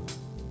sorry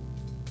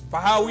for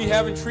how we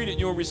haven't treated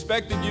you and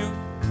respected you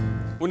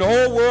when the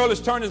whole world has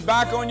turned its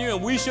back on you,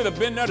 and we should have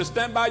been there to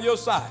stand by your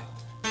side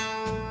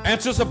and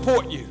to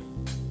support you.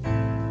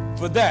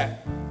 For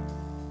that,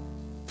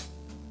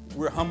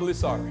 we're humbly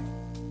sorry.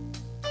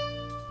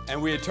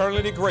 And we're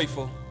eternally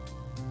grateful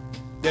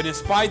that in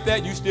spite of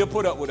that, you still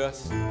put up with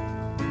us.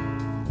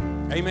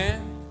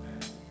 Amen.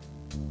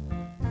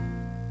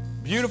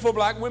 Beautiful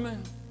black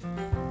women,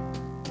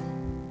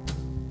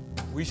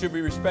 we should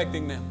be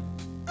respecting them.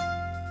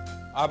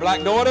 Our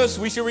black daughters,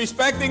 we should be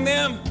respecting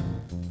them.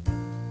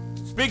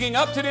 Speaking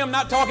up to them,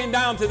 not talking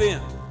down to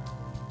them.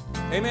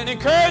 Amen.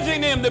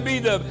 Encouraging them to be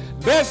the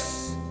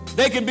best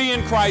they can be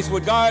in Christ,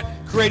 what God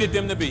created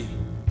them to be.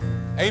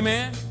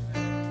 Amen.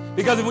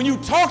 Because when you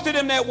talk to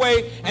them that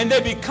way and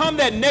they become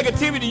that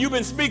negativity you've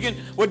been speaking,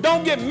 well,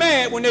 don't get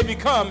mad when they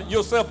become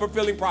your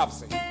self-fulfilling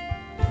prophecy.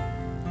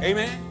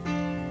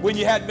 Amen. When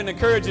you hadn't been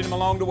encouraging them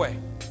along the way.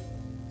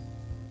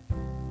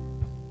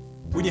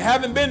 When you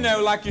haven't been there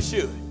like you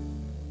should.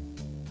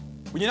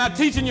 When you're not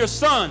teaching your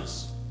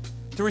sons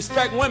to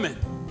respect women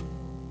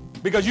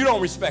because you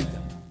don't respect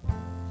them.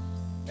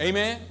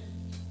 Amen.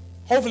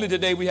 Hopefully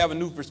today we have a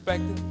new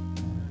perspective.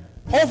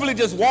 Hopefully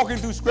just walking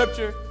through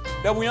scripture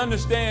that we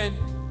understand,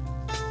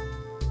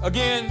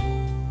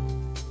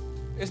 again,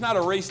 it's not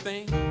a race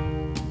thing.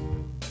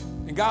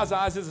 In God's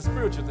eyes, it's a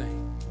spiritual thing.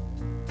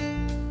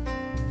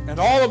 And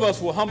all of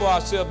us will humble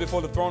ourselves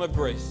before the throne of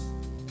grace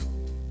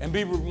and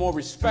be more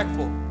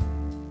respectful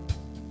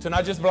to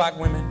not just black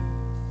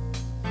women,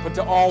 but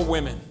to all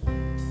women.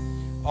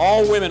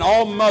 All women,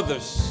 all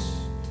mothers,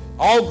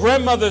 all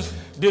grandmothers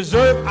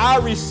deserve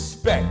our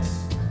respect.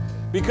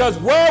 Because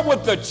where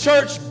would the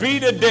church be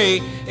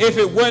today if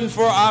it wasn't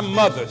for our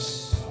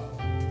mothers?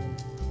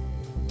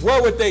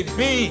 Where would they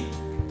be?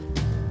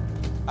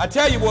 I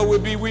tell you what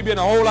would be, we'd be in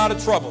a whole lot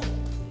of trouble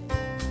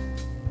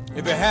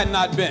if it had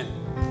not been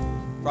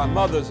for our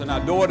mothers and our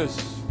daughters.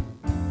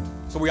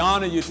 So we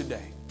honor you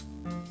today.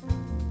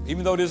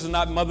 Even though this is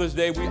not Mother's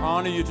Day, we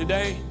honor you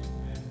today.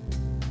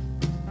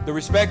 The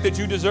respect that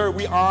you deserve,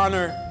 we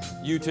honor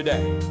you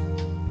today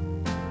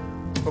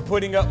for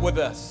putting up with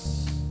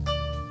us,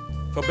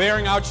 for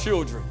bearing our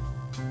children,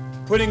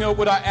 putting up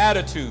with our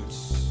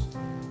attitudes,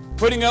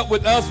 putting up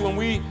with us when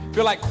we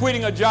feel like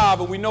quitting a job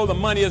and we know the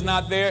money is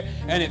not there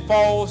and it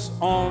falls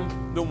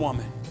on the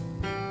woman.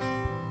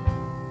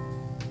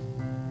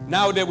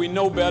 Now that we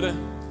know better,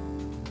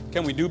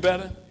 can we do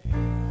better?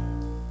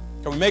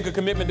 Can we make a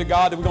commitment to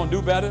God that we're going to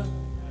do better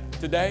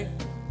today?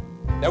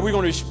 That we're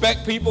going to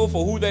respect people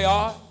for who they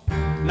are,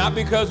 not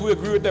because we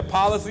agree with their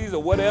policies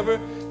or whatever,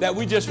 that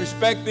we just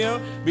respect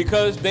them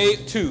because they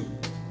too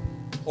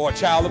are a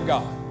child of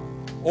God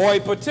or a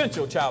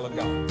potential child of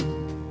God.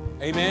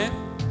 Amen.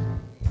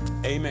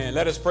 Amen.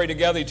 Let us pray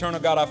together.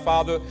 Eternal God, our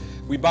Father,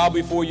 we bow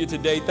before you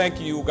today.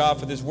 Thank you, O God,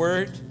 for this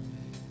word.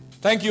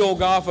 Thank you, O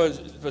God,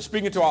 for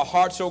speaking to our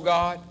hearts, O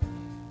God.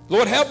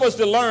 Lord, help us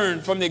to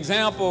learn from the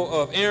example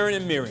of Aaron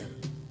and Miriam.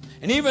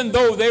 And even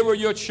though they were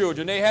your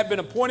children, they had been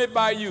appointed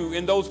by you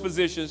in those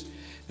positions,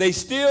 they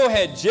still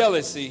had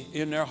jealousy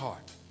in their heart,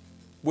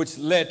 which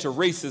led to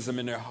racism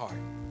in their heart.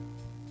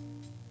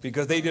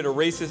 Because they did a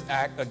racist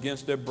act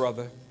against their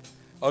brother,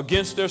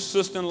 against their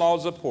sister-in-law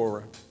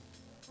Zipporah.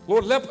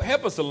 Lord,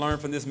 help us to learn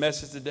from this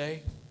message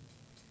today.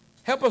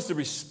 Help us to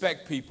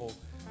respect people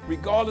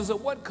regardless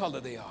of what color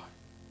they are,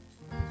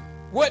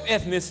 what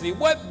ethnicity,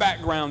 what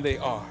background they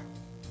are.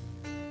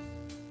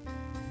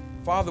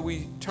 Father,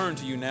 we turn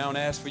to you now and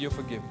ask for your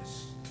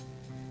forgiveness.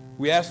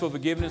 We ask for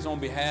forgiveness on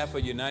behalf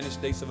of the United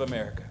States of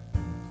America.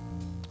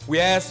 We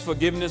ask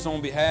forgiveness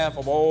on behalf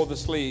of all the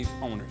slave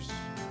owners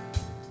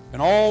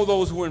and all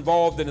those who were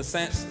involved in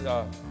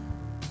the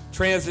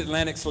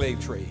transatlantic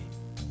slave trade.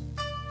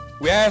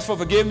 We ask for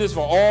forgiveness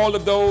for all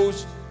of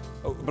those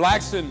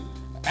blacks in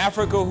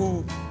Africa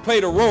who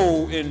played a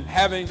role in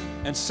having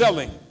and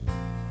selling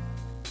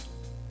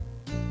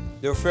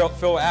their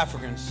fellow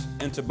Africans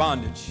into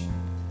bondage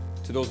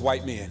to those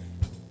white men.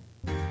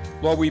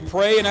 Lord, we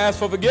pray and ask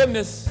for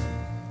forgiveness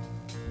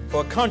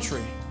for a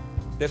country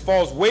that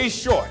falls way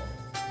short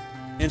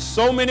in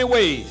so many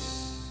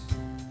ways.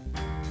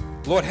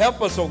 Lord,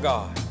 help us, oh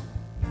God,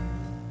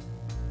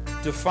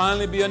 to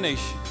finally be a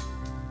nation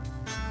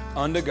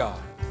under God,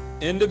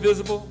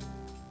 indivisible,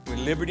 with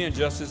liberty and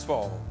justice for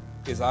all,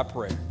 is our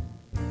prayer.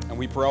 And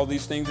we pray all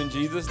these things in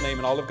Jesus' name,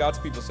 and all of God's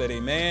people said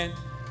amen,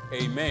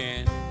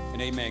 amen,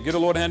 and amen. Give the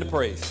Lord a hand of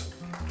praise.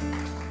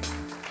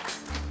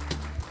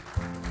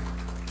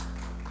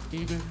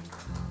 Amen.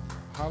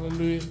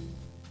 Hallelujah.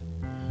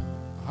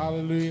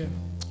 Hallelujah.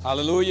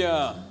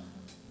 Hallelujah.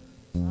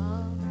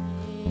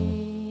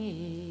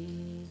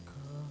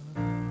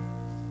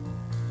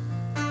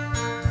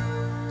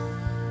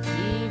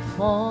 He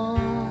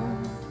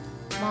formed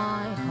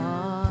my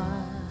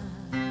heart.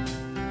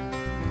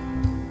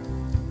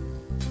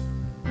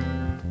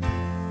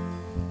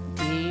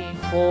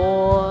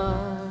 Before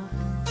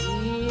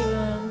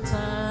even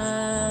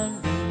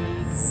time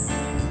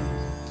began,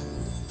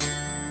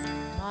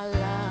 my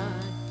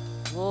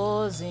life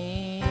was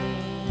in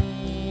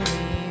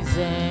his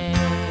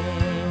hands.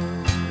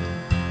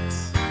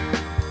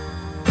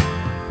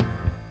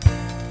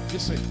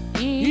 Just say,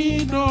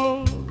 he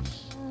knows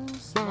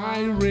my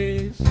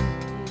race. I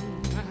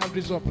have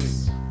this up,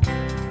 please.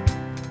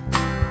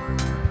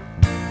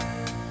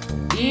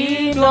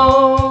 He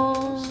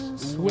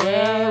knows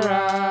where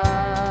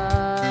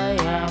I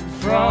am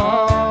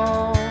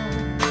from.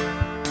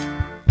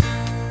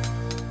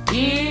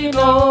 He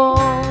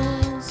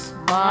knows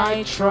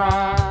my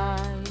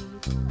tribe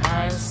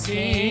and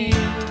sin,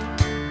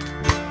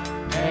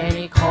 and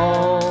he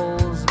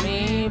calls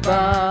me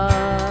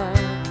by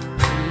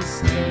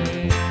his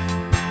name.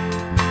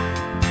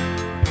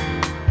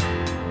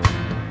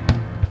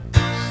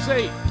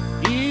 Say,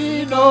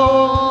 He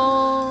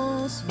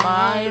knows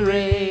my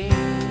race.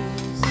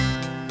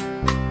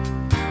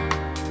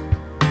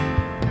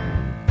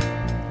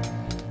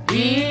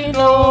 He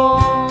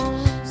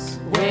knows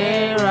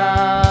where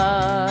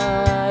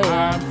I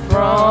am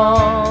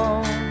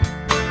from.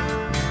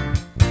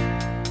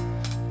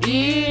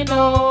 He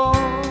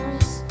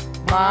knows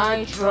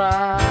my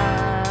tribe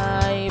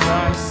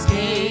and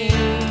skin,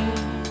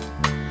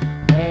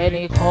 and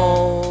He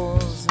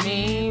calls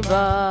me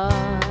by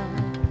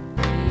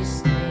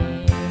His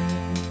name.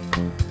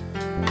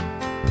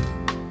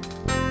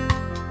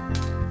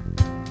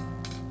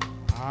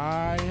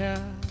 I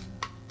am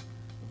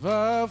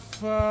the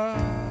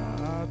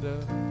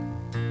Father.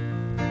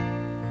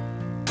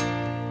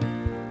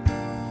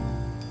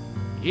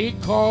 He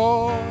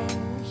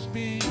calls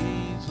me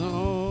His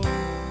own.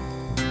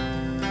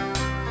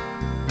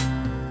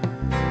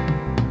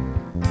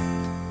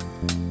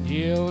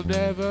 He'll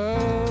never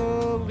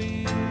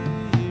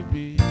leave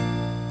me,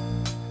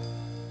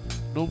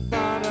 no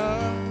matter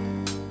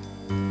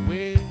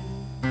where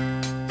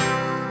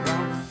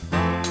I'm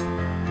from.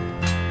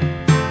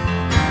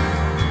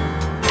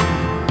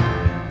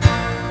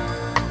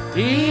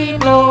 He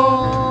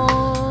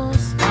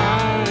knows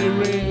my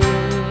race.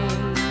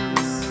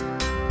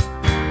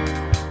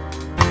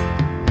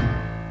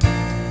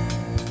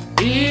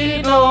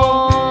 He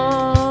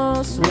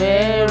knows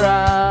where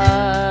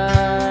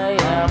I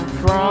am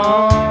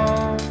from.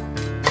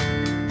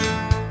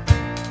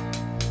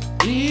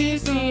 He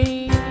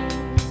sees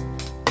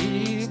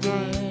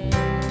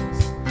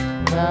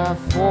the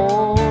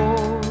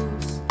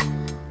force,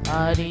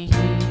 and He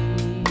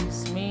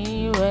hears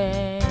me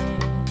when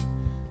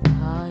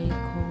I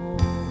call.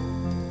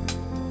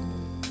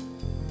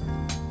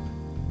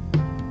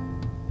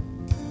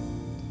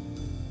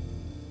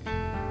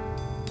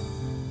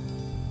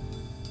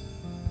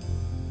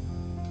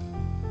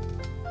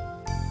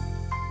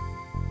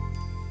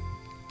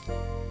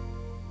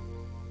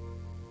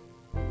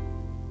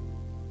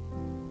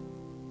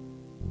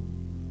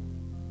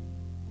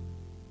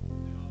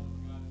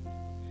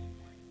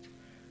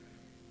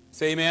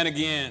 Say amen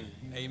again.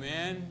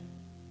 Amen.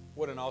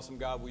 What an awesome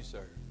God we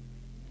serve.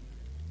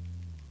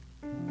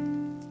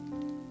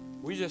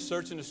 We just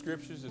searching the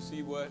scriptures to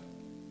see what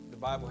the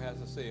Bible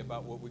has to say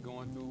about what we're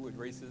going through with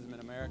racism in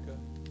America.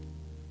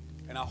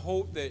 And I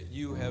hope that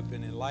you have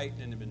been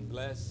enlightened and been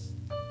blessed,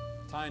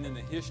 tying in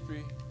the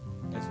history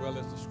as well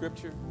as the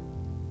scripture.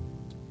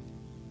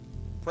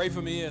 Pray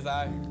for me as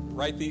I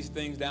write these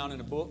things down in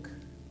a book.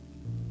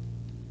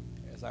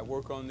 As I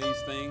work on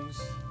these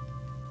things,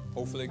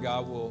 hopefully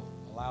God will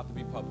allow it to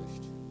be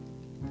published.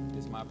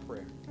 Is my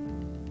prayer.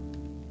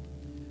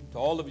 To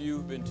all of you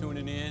who've been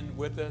tuning in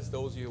with us,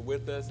 those of you who are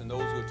with us, and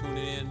those who are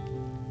tuning in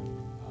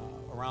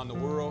around the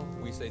world,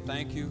 we say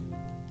thank you.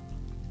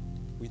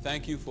 We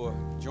thank you for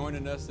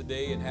joining us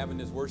today and having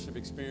this worship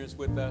experience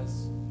with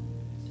us.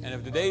 And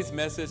if today's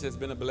message has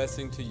been a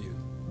blessing to you,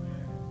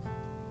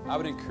 I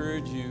would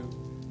encourage you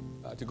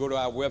to go to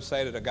our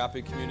website at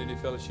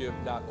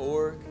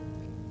agapecommunityfellowship.org.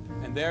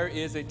 And there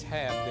is a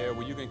tab there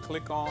where you can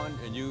click on,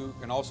 and you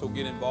can also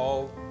get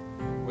involved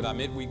with our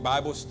midweek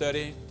Bible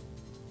study,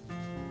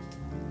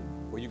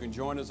 where you can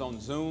join us on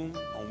Zoom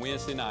on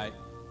Wednesday night.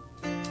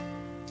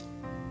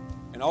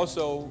 And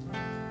also,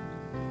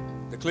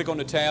 to click on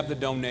the tab to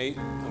donate.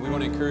 And we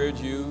want to encourage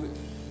you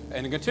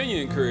and continue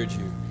to encourage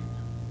you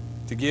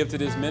to give to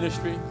this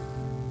ministry.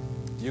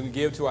 You can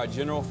give to our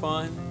general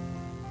fund.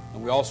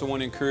 And we also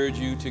want to encourage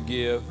you to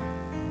give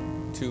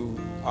to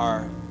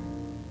our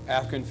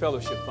African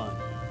Fellowship Fund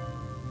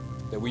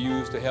that we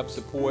use to help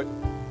support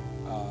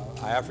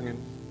our African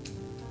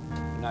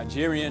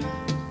Nigerian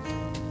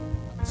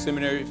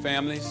seminary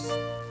families.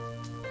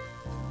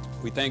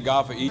 We thank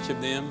God for each of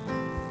them.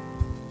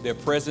 Their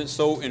presence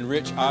so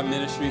enrich our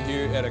ministry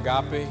here at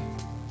Agape.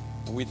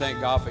 And we thank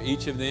God for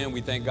each of them.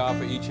 We thank God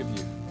for each of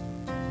you.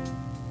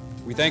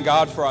 We thank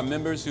God for our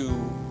members who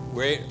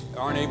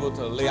aren't able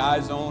to lay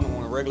eyes on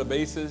a regular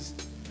basis.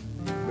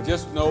 But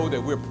just know that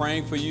we're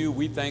praying for you.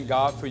 We thank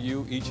God for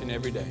you each and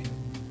every day.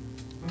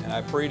 And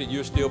I pray that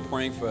you're still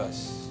praying for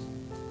us.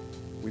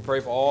 We pray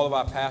for all of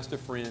our pastor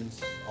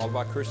friends, all of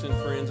our Christian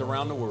friends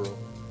around the world.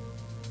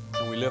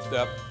 And we lift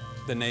up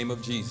the name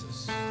of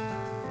Jesus.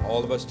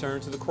 All of us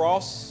turn to the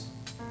cross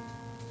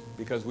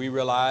because we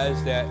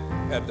realize that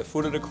at the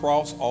foot of the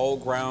cross, all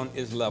ground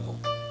is level.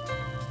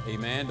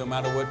 Amen. No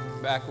matter what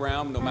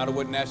background, no matter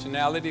what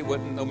nationality,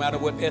 no matter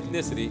what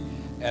ethnicity,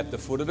 at the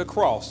foot of the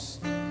cross,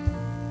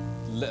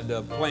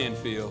 the playing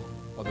field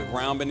of the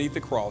ground beneath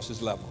the cross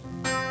is level.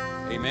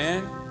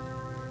 Amen.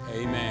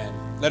 Amen.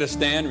 Let us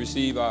stand and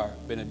receive our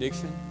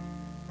benediction.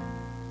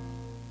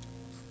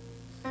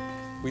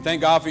 We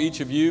thank God for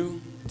each of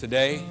you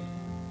today.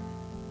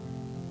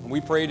 And we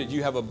pray that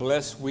you have a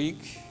blessed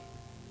week.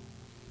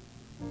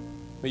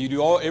 May you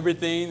do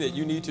everything that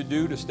you need to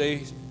do to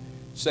stay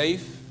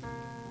safe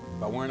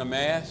by wearing a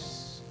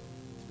mask,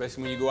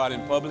 especially when you go out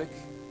in public.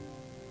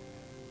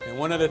 And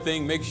one other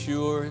thing, make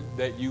sure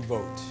that you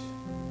vote.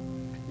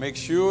 Make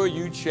sure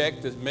you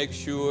check to make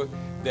sure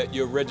that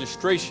your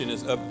registration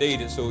is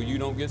updated so you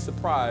don't get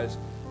surprised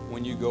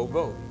when you go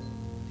vote.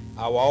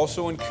 I will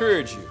also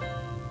encourage you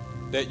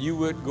that you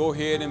would go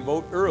ahead and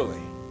vote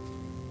early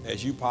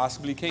as you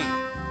possibly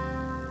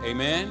can.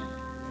 Amen.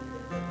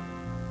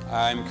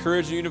 I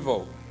encourage you to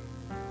vote.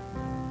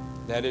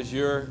 That is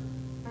your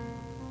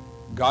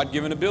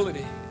God-given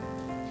ability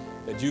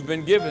that you've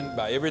been given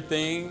by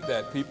everything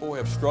that people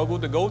have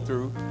struggled to go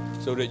through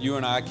so that you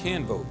and I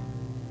can vote.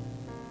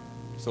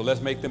 So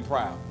let's make them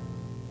proud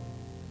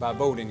by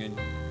voting. And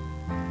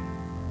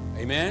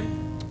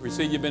amen.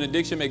 Receive your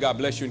benediction. May God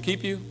bless you and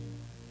keep you.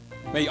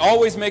 May he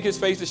always make his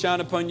face to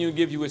shine upon you and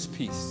give you his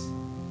peace.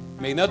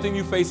 May nothing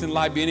you face in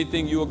life be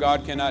anything you or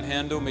God cannot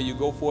handle. May you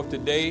go forth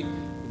today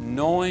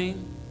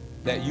knowing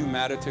that you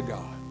matter to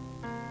God.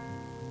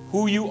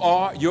 Who you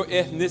are, your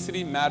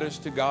ethnicity matters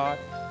to God.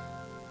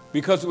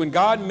 Because when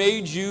God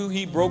made you,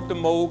 he broke the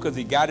mold because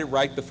he got it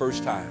right the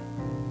first time.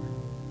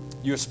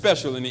 You're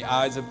special in the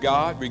eyes of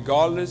God,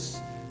 regardless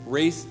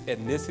race,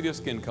 ethnicity, or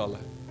skin color.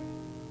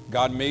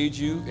 God made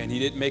you and he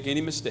didn't make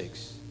any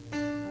mistakes.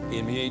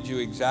 He made you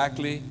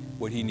exactly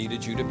what he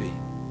needed you to be.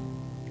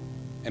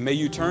 And may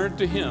you turn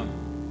to him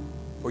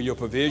for your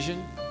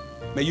provision.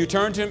 May you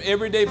turn to him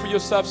every day for your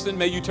substance.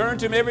 May you turn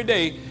to him every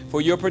day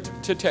for your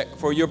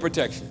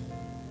protection.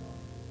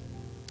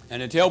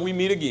 And until we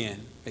meet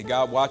again, may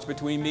God watch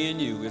between me and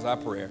you is our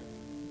prayer.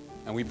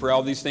 And we pray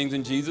all these things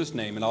in Jesus'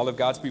 name. And all of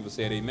God's people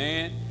said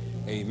amen,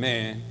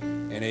 amen,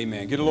 and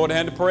amen. Give the Lord a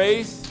hand of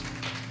praise.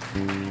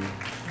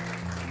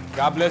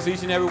 God bless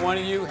each and every one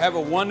of you. Have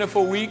a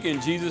wonderful week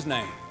in Jesus'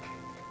 name.